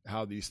 like,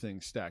 how these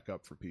things stack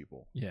up for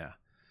people. Yeah.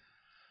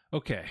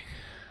 Okay.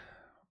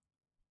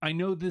 I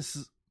know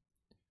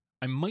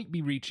I might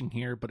be reaching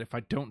here, but if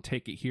I don't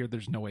take it here,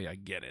 there's no way I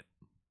get it.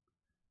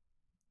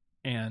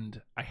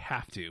 And I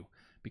have to,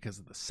 because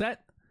of the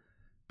set,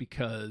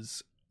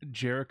 because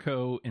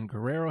Jericho and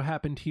Guerrero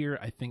happened here.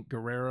 I think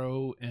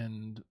Guerrero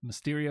and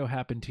Mysterio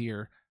happened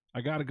here. I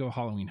got to go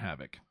Halloween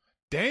Havoc.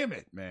 Damn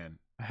it, man.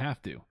 I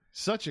have to.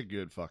 Such a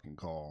good fucking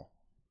call.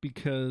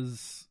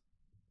 Because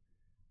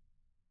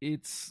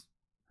it's,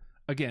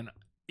 again,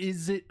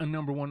 is it a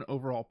number one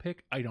overall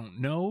pick? I don't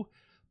know.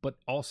 But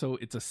also,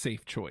 it's a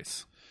safe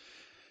choice.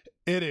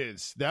 It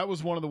is. That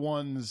was one of the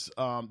ones.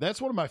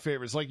 That's one of my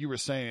favorites. Like you were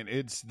saying,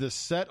 it's the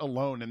set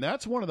alone. And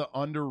that's one of the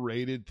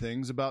underrated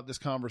things about this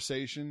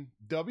conversation.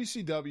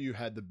 WCW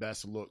had the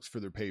best looks for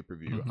their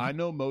pay-per-view. Mm-hmm. I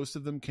know most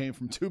of them came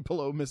from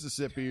Tupelo,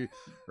 Mississippi,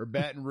 or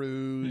Baton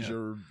Rouge,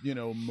 or,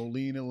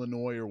 Moline,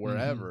 Illinois, or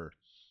wherever.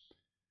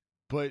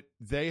 Mm-hmm. But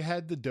they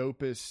had the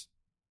dopest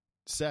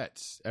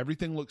sets.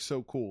 Everything looked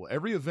so cool.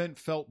 Every event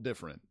felt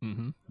different,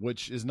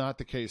 which is not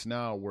the case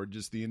now, where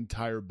just the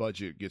entire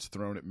budget gets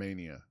thrown at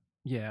Mania.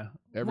 Yeah.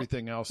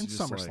 Everything else is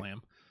just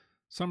SummerSlam.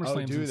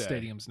 SummerSlam's in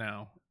stadiums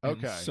now.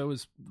 Okay. So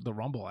is the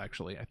Rumble,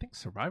 actually. I think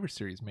Survivor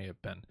Series may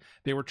have been.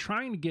 They were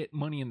trying to get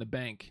Money in the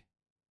Bank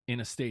in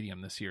a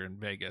stadium this year in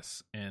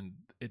Vegas, and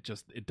it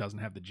doesn't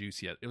have the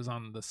juice yet. It was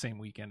on the same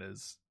weekend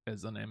as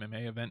an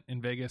MMA event in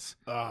Vegas.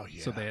 Oh,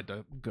 yeah. So they had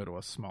to go to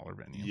a smaller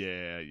venue.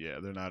 Yeah.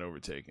 They're not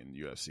overtaking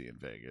UFC in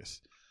Vegas.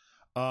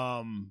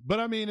 But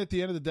I mean, at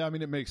the end of the day,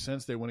 it makes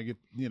sense. They want to get,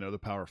 the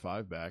Power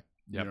 5 back.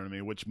 You know what I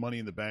mean? Which Money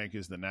in the Bank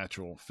is the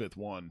natural fifth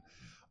one.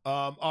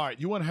 All right,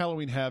 you want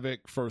Halloween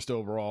Havoc first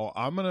overall.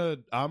 I'm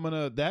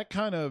gonna that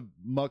kind of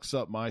mucks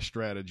up my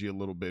strategy a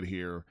little bit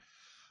here.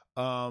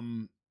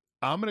 I'm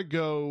gonna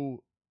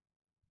go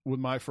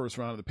with my first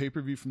round of the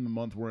pay-per-view from the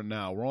month we're in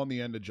now. We're on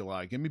the end of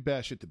July. Give me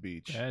Bash at the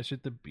Beach. Bash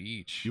at the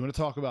Beach. You want to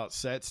talk about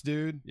sets,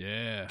 dude?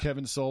 Yeah.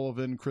 Kevin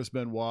Sullivan, Chris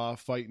Benoit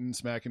fighting,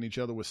 smacking each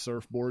other with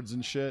surfboards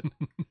and shit.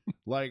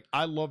 Like,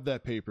 I love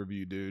that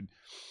pay-per-view, dude.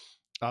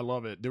 I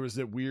love it. There was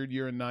that weird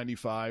year in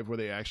 95 where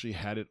they actually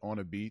had it on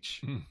a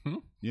beach,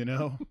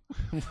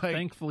 like,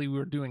 thankfully we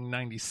were doing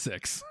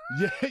 96.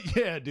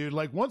 Yeah, dude.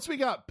 Like, once we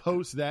got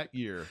post that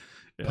year,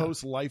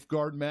 post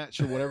lifeguard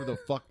match or whatever the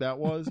fuck that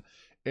was,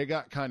 it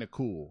got kind of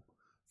cool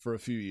for a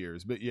few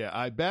years. But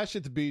yeah, Bash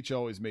at the Beach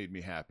always made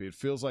me happy. It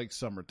feels like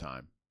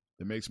summertime.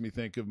 It makes me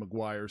think of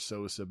McGuire,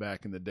 Sosa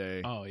back in the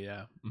day. Oh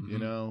yeah.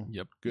 Mm-hmm.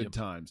 Yep. Good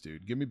times,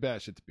 dude. Give me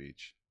Bash at the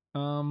Beach.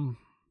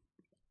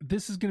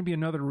 This is going to be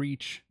another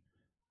reach,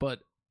 but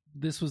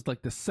this was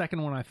like the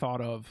second one I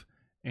thought of,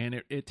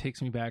 and it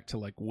takes me back to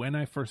like when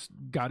I first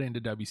got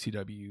into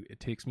WCW. It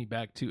takes me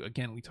back to,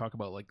 again, we talk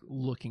about like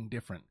looking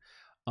different.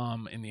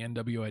 And the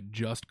NWO had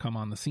just come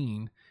on the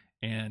scene,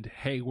 and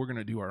hey, we're going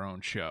to do our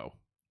own show.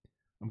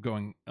 I'm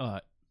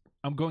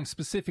going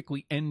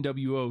specifically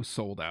NWO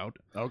Sold Out.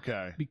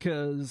 Okay.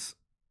 Because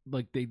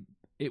like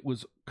it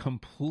was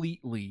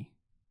completely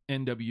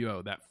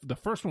NWO. That the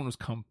first one was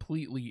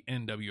completely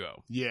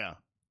NWO. Yeah.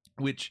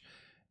 Which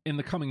in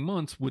the coming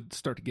months would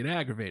start to get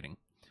aggravating.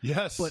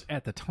 Yes. But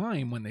at the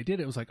time when they did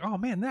it, it was like, oh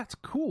man, that's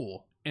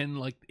cool. And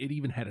like it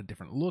even had a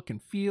different look and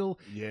feel.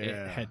 Yeah.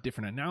 It had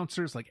different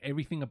announcers. Like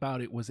everything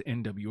about it was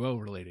NWO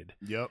related.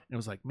 Yep. And it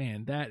was like,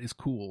 man, that is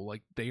cool.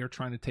 Like they are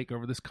trying to take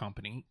over this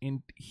company,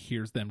 and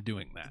here's them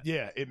doing that.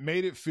 Yeah, it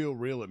made it feel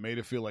real. It made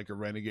it feel like a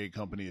renegade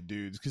company of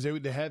dudes, because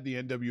they had the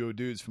NWO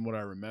dudes, from what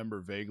I remember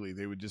vaguely.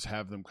 They would just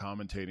have them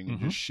commentating and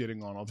just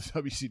shitting on all the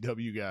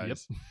WCW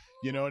guys. Yep.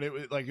 You know, and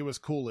it was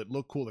cool. It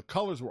looked cool. The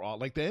colors were all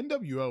like the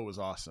NWO was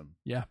awesome.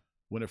 Yeah.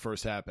 When it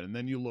first happened, and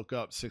then you look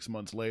up 6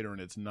 months later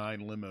and it's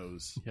 9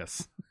 limos,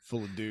 yes,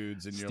 full of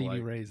dudes, and Stevie you're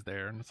like, Ray's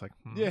there, and it's like,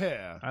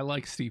 yeah, I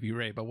like Stevie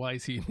Ray, but why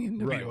is he in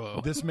the NWO?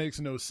 Right. This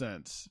makes no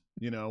sense.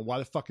 You know, why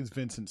the fuck is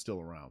Vincent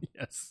still around?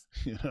 Yes,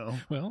 you know,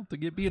 well, to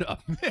get beat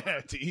up,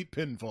 yeah, to eat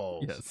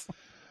pinfalls. Yes.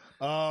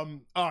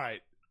 All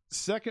right,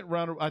 second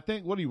round. I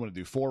think. What do you want to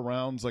do? 4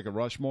 rounds, like a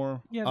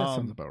Rushmore? Yeah, that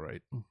sounds about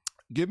right.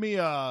 Give me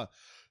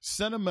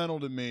sentimental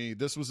to me.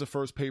 This was the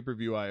first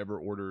pay-per-view I ever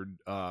ordered,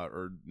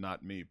 or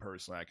not me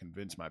personally. I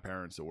convinced my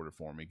parents to order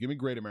for me. Give me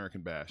Great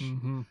American Bash.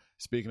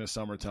 Speaking of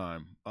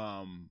summertime,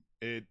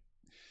 the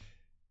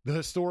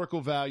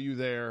historical value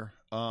there,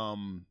 a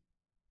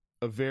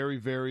very,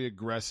 very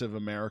aggressive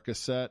America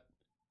set.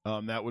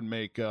 That would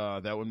make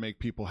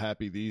people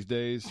happy these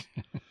days.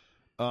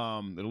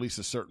 At least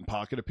a certain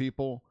pocket of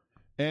people.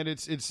 And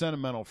it's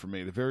sentimental for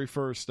me. The very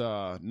first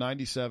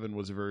 97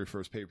 was the very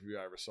first pay-per-view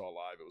I ever saw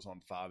live. It was on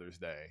Father's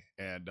Day,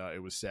 and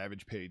it was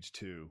Savage Page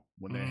 2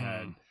 when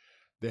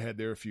they had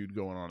their feud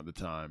going on at the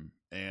time.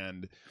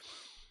 And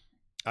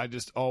I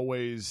just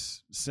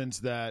always, since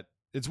that,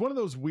 it's one of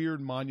those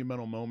weird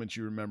monumental moments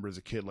you remember as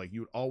a kid. Like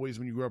you would always,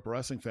 when you grew up a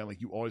wrestling fan,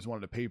 like you always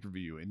wanted a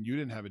pay-per-view, and you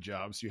didn't have a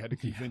job, so you had to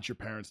convince your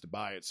parents to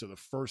buy it. So the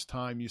first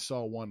time you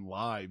saw one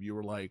live, you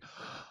were like,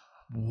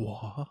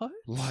 what?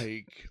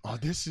 Like, oh,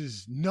 this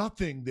is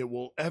nothing that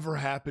will ever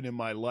happen in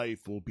my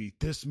life will beat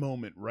this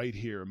moment right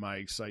here, my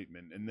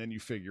excitement. And then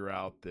you figure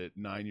out that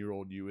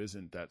 9-year-old you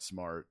isn't that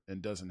smart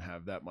and doesn't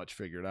have that much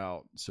figured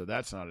out. So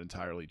that's not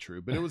entirely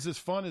true. But it was as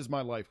fun as my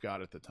life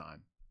got at the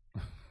time.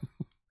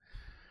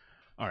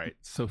 All right.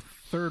 So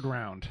third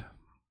round.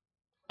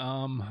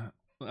 I'm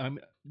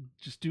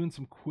just doing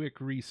some quick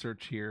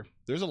research here.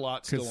 There's a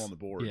lot still on the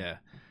board. Yeah.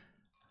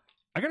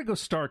 I got to go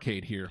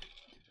Starrcade here.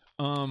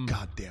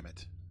 God damn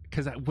it.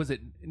 Because was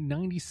it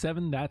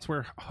 97? That's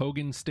where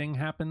Hogan Sting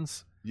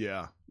happens?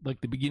 Yeah.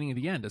 Like the beginning of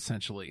the end,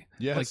 essentially.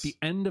 Yes. Like the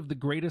end of the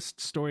greatest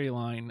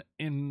storyline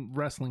in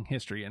wrestling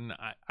history. And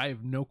I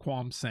have no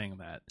qualms saying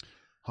that.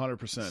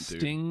 100%, dude.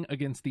 Sting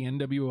against the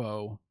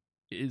NWO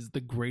is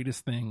the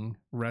greatest thing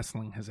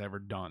wrestling has ever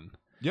done.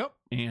 Yep.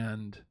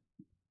 And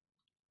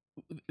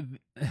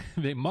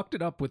they mucked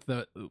it up with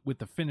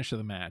the finish of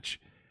the match,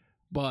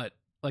 but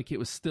like it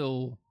was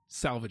still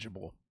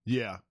salvageable.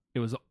 Yeah. It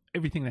was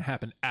everything that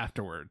happened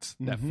afterwards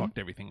that fucked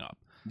everything up.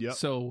 Yep.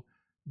 So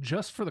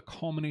just for the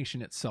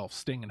culmination itself,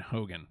 Sting and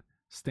Hogan,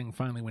 Sting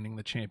finally winning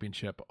the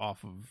championship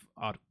off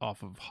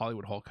of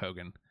Hollywood Hulk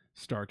Hogan,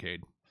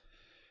 Starrcade.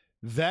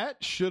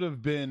 That should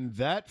have been,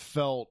 that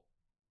felt,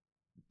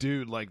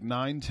 dude, like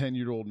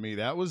 9-10-year-old me,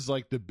 that was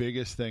like the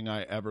biggest thing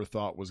I ever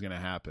thought was going to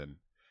happen.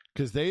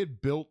 Because they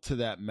had built to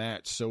that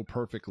match so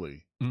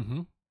perfectly.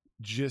 Mm-hmm.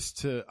 Just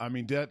to, I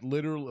mean, that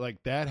literally,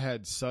 like, that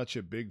had such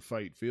a big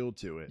fight feel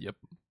to it. Yep.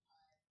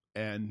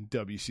 And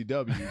WCW,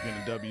 going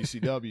to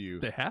WCW.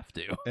 They have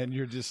to. And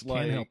you're just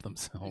like, can't help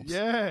themselves.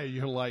 Yeah,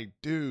 you're like,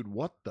 dude,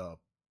 what the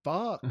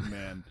fuck,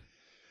 man?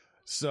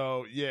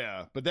 So,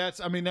 yeah. But that's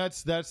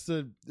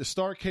the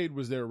Starrcade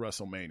was their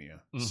WrestleMania.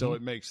 So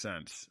it makes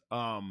sense.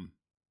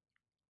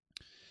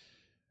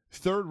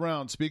 Third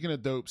round, speaking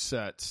of dope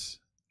sets,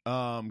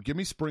 give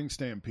me Spring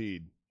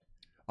Stampede.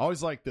 I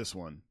always like this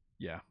one.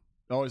 Yeah.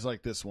 Always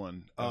like this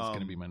one. That's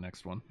going to be my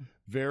next one.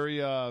 Very,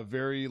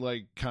 very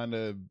like kind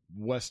of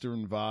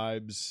Western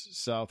vibes,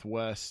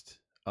 Southwest.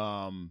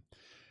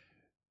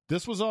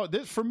 This was all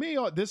this for me.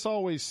 This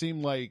always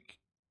seemed like,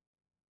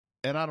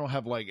 and I don't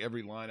have like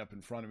every lineup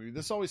in front of me.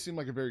 This always seemed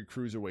like a very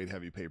cruiserweight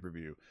heavy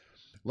pay-per-view.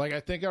 Like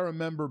I think I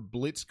remember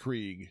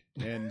Blitzkrieg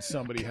and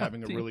somebody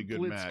having a really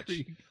good match.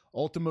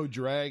 Ultimo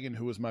Dragon,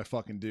 who was my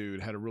fucking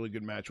dude, had a really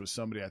good match with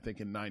somebody I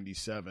think in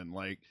 97.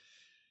 Like.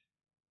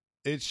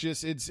 It's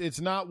just it's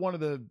not one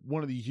of the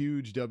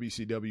huge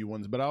WCW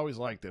ones, but I always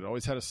liked it. It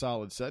always had a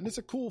solid set, and it's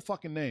a cool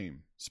fucking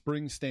name,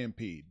 Spring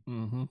Stampede.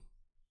 Mm-hmm.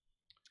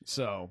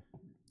 So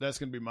that's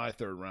gonna be my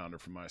third rounder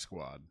for my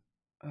squad.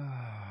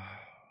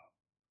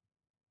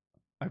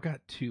 I've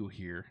got 2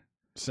 here.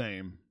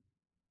 Same.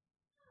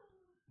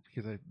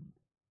 because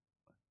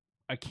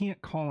I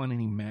can't call on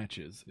any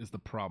matches is the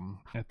problem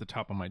at the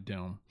top of my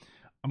dome.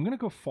 I'm going to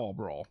go Fall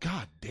Brawl.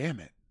 God damn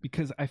it.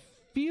 Because I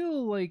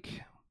feel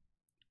like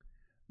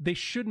they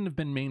shouldn't have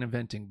been main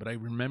eventing, but I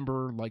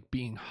remember like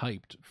being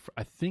hyped.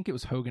 I think it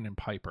was Hogan and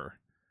Piper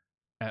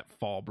at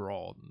Fall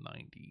Brawl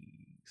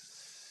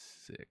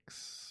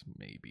 96,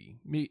 maybe.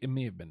 It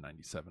may have been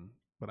 97,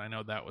 but I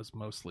know that was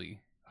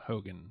mostly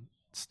Hogan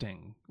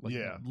Sting,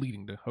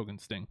 leading to Hogan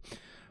Sting.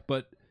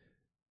 But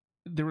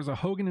there was a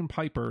Hogan and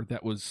Piper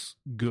that was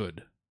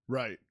good.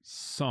 Right.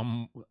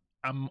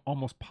 I'm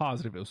almost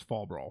positive it was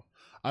Fall Brawl.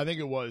 I think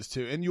it was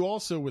too. And you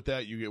also, with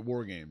that, you get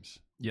War Games.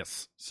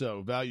 Yes.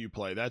 So value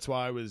play. That's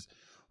why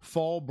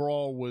Fall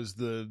Brawl was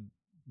the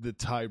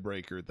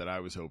tiebreaker that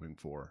I was hoping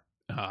for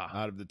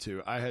out of the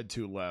two. I had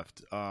two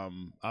left.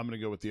 I'm going to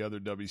go with the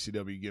other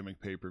WCW gimmick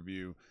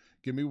pay-per-view.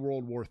 Give me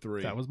World War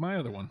III. That was my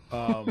other one.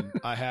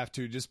 I have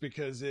to, just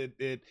because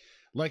it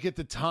like at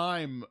the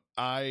time,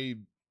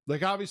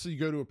 obviously you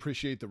go to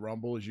appreciate the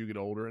Rumble as you get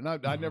older, and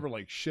I never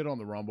like shit on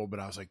the Rumble, but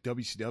I was like,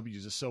 WCW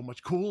is so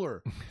much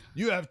cooler.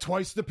 You have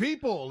twice the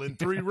people in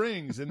 3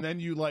 rings, and then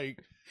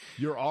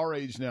you're our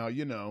age now,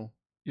 you're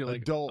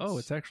like, adults. Oh,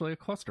 it's actually a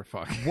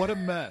clusterfuck. What a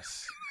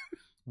mess.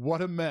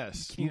 What a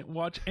mess. Can't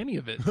watch any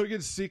of it. Look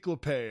at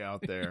Cyclope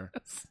out there,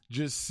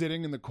 just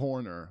sitting in the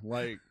corner,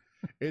 like.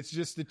 It's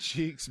just the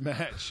cheeks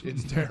match.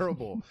 It's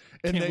terrible.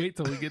 And Can't wait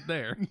till we get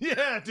there.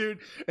 Yeah, dude.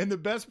 And the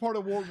best part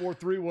of World War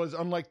III was,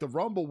 unlike the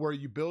Rumble, where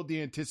you build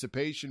the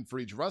anticipation for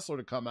each wrestler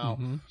to come out,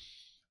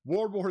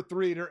 World War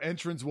III, their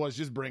entrance was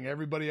just bring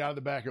everybody out of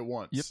the back at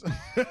once. Yep.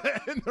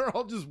 And they're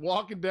all just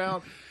walking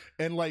down.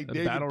 And like The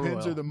David Battle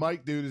Pinzer, Royal. the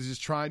mic dude, is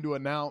just trying to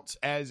announce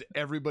as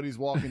everybody's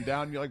walking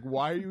down. You're like,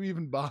 why are you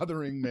even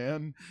bothering,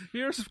 man?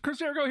 Here's Chris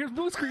Jericho. Here's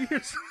Blitzkrieg.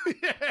 Here's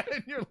Yeah,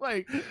 and you're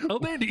like, El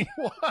Dandy.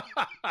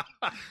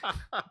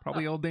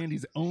 Probably El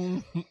Dandy's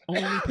only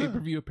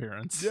pay-per-view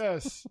appearance.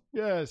 Yes.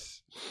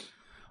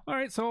 All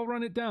right, so I'll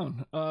run it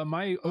down.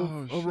 My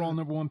overall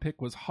number one pick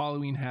was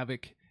Halloween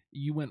Havoc.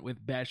 You went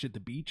with Bash at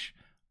the Beach.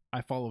 I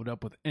followed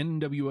up with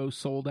NWO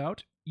Sold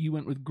Out. You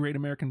went with Great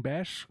American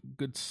Bash.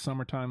 Good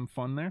summertime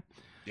fun there.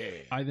 Yeah.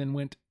 I then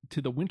went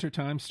to the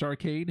wintertime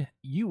Starrcade.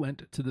 You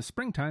went to the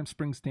springtime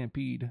Spring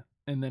Stampede.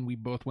 And then we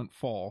both went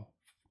fall.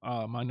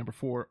 My number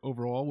 4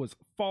 overall was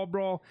Fall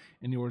Brawl,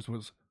 and yours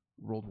was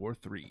World War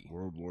III.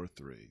 World War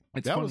III.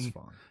 It's that funny was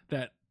fun.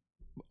 that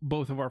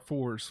both of our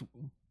 4s,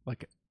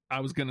 like, I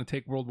was going to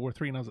take World War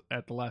III, and I was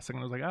at the last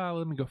second, I was like,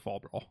 let me go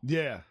Fall Brawl.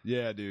 Yeah,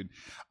 dude.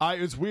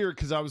 It's weird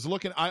because I was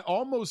looking, I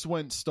almost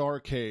went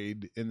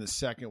Starrcade in the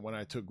second when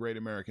I took Great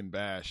American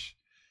Bash,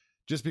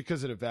 just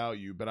because of the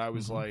value, but I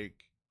was like,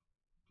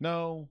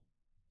 no.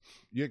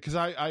 Yeah, because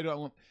I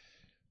don't,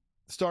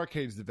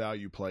 Starrcade's the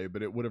value play,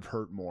 but it would have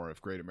hurt more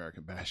if Great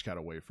American Bash got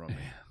away from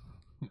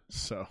me.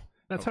 So.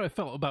 That's how I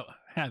felt about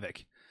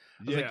Havoc.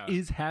 I was like,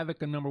 is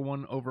Havoc a number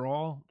 1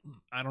 overall?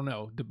 I don't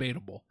know.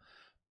 Debatable.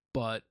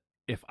 But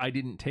if I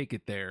didn't take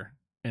it there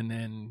and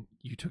then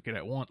you took it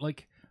at 1,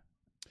 like,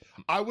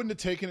 I wouldn't have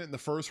taken it in the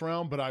first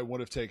round, but I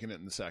would have taken it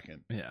in the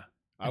second. Yeah.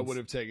 I would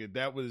have taken it.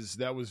 That was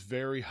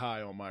very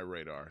high on my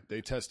radar.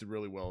 They tested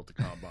really well at the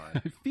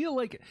combine.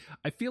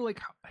 I feel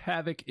like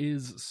Havoc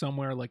is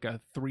somewhere like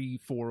a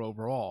 3-4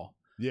 overall.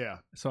 Yeah.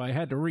 So I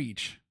had to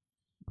reach.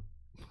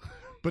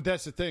 But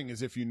that's the thing,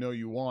 is if you know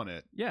you want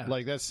it. Yeah.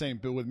 Like that same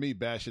bill with me,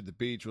 Bash at the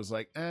Beach was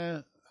like,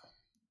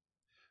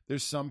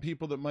 There's some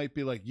people that might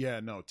be like, yeah,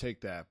 no,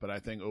 take that. But I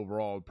think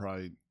overall,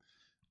 probably,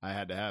 I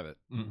had to have it.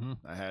 Mm-hmm.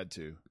 I had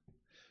to.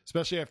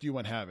 Especially after you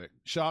went Havoc.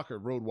 Shocker,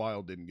 Road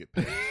Wild didn't get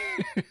picked.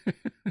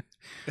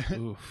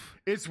 Oof.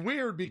 It's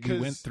weird because... We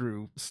went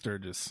through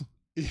Sturgis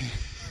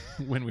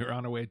when we were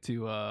on our way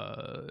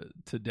to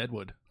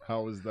Deadwood.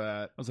 How was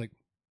that? I was like,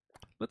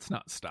 let's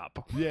not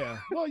stop. Yeah.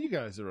 Well, you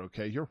guys are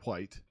okay. You're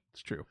white.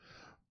 It's true.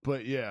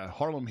 But yeah,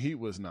 Harlem Heat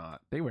was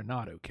not. They were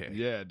not okay.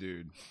 Yeah,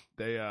 dude.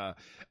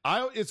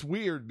 It's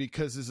weird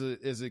because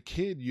as a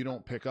kid you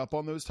don't pick up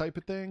on those type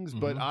of things,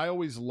 but I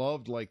always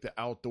loved like the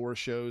outdoor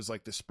shows,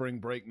 like the Spring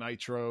Break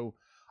Nitro.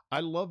 I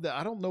love that.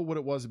 I don't know what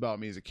it was about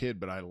me as a kid,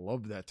 but I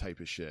loved that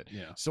type of shit.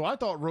 Yeah. So I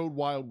thought Road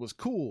Wild was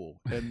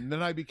cool, and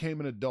then I became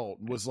an adult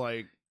and was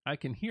like, I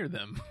can hear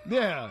them.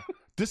 Yeah.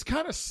 This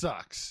kind of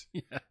sucks.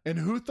 Yeah. And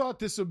who thought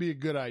this would be a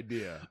good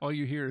idea? All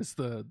you hear is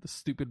the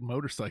stupid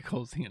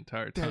motorcycles the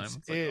entire time. That's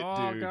it's like, it,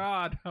 oh, dude.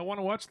 God, I want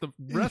to watch the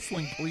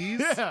wrestling, please.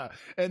 Yeah.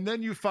 And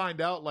then you find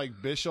out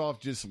like Bischoff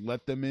just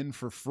let them in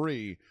for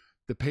free.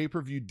 The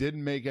pay-per-view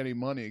didn't make any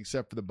money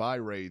except for the buy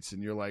rates,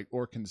 and you're like,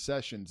 or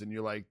concessions, and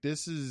you're like,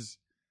 this is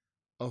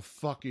a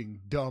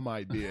fucking dumb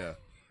idea.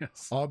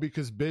 Yes. All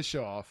because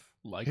Bischoff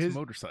likes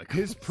motorcycles.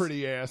 His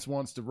pretty ass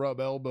wants to rub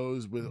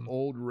elbows with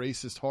old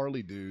racist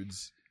Harley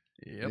dudes.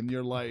 Yep. And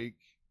you're like,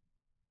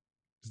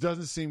 this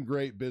doesn't seem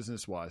great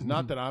business-wise.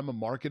 Not that I'm a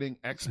marketing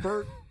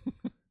expert,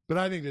 but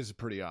I think this is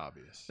pretty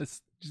obvious.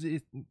 It's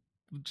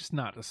just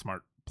not a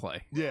smart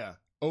play. Yeah.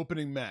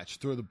 Opening match,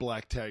 throw the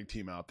black tag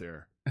team out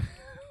there.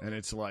 And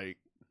it's like,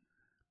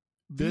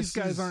 these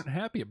guys aren't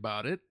happy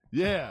about it.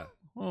 Yeah.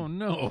 Oh,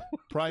 no.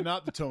 Probably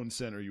not the Tone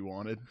Center you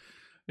wanted.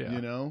 Yeah.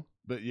 You know?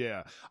 But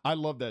yeah, I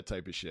love that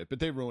type of shit. But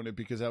they ruined it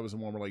because that was the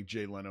one where like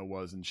Jay Leno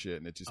was and shit,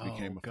 and it just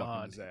became a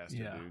fucking disaster,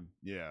 dude.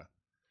 Yeah.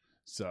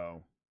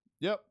 So,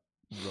 yep.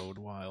 Road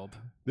wild.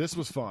 This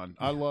was fun.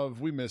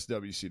 We miss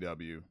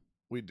WCW.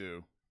 We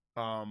do.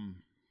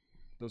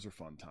 Those are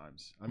fun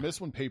times. I miss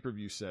when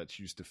pay-per-view sets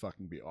used to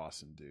fucking be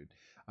awesome, dude.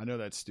 I know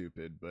that's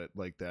stupid, but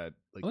like that.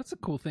 Like, well, that's a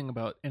cool thing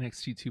about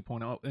NXT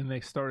 2.0, and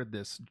they started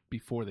this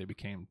before they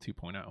became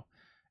 2.0.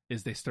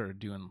 Is they started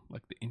doing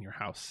like the In Your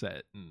House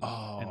set and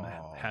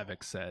the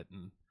Havoc set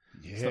and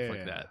stuff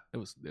like that.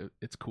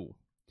 It's cool.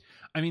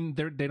 I mean,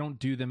 they don't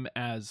do them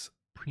as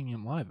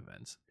premium live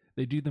events.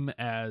 They do them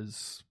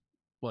as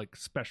like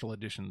special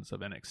editions of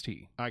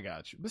NXT. I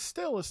got you, but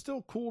still, it's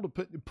still cool to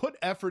put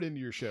effort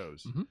into your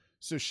shows,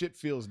 so shit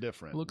feels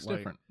different. It looks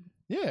different.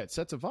 Yeah, it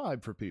sets a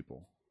vibe for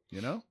people. You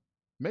know,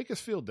 make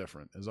us feel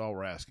different is all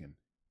we're asking.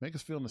 Make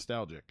us feel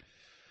nostalgic.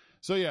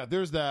 So yeah,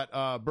 there's that.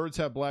 Birds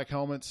have black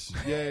helmets.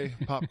 Yay,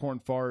 popcorn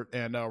fart.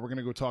 And we're going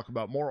to go talk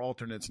about more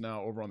alternates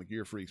now over on the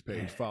Gear Freaks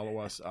page. Follow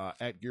us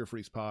at Gear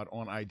Freaks Pod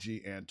on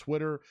IG and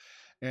Twitter.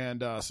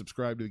 And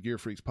subscribe to the Gear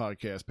Freaks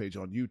podcast page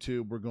on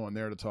YouTube. We're going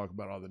there to talk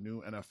about all the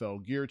new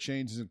NFL gear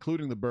changes,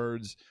 including the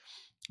birds.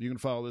 You can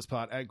follow this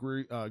pod at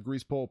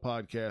Grease Pole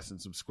Podcast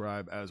and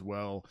subscribe as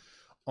well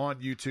on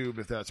YouTube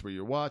if that's where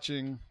you're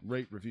watching.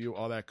 Rate, review,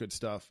 all that good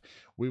stuff.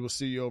 We will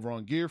see you over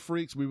on Gear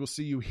Freaks. We will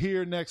see you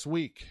here next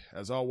week.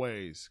 As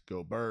always,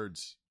 go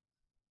Birds.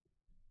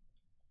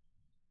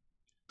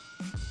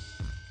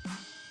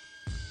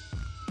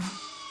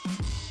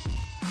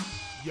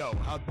 Yo,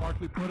 how'd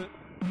Barkley put it?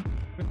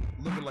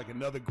 Looking like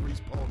another grease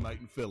pole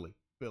night in Philly.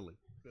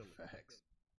 Facts.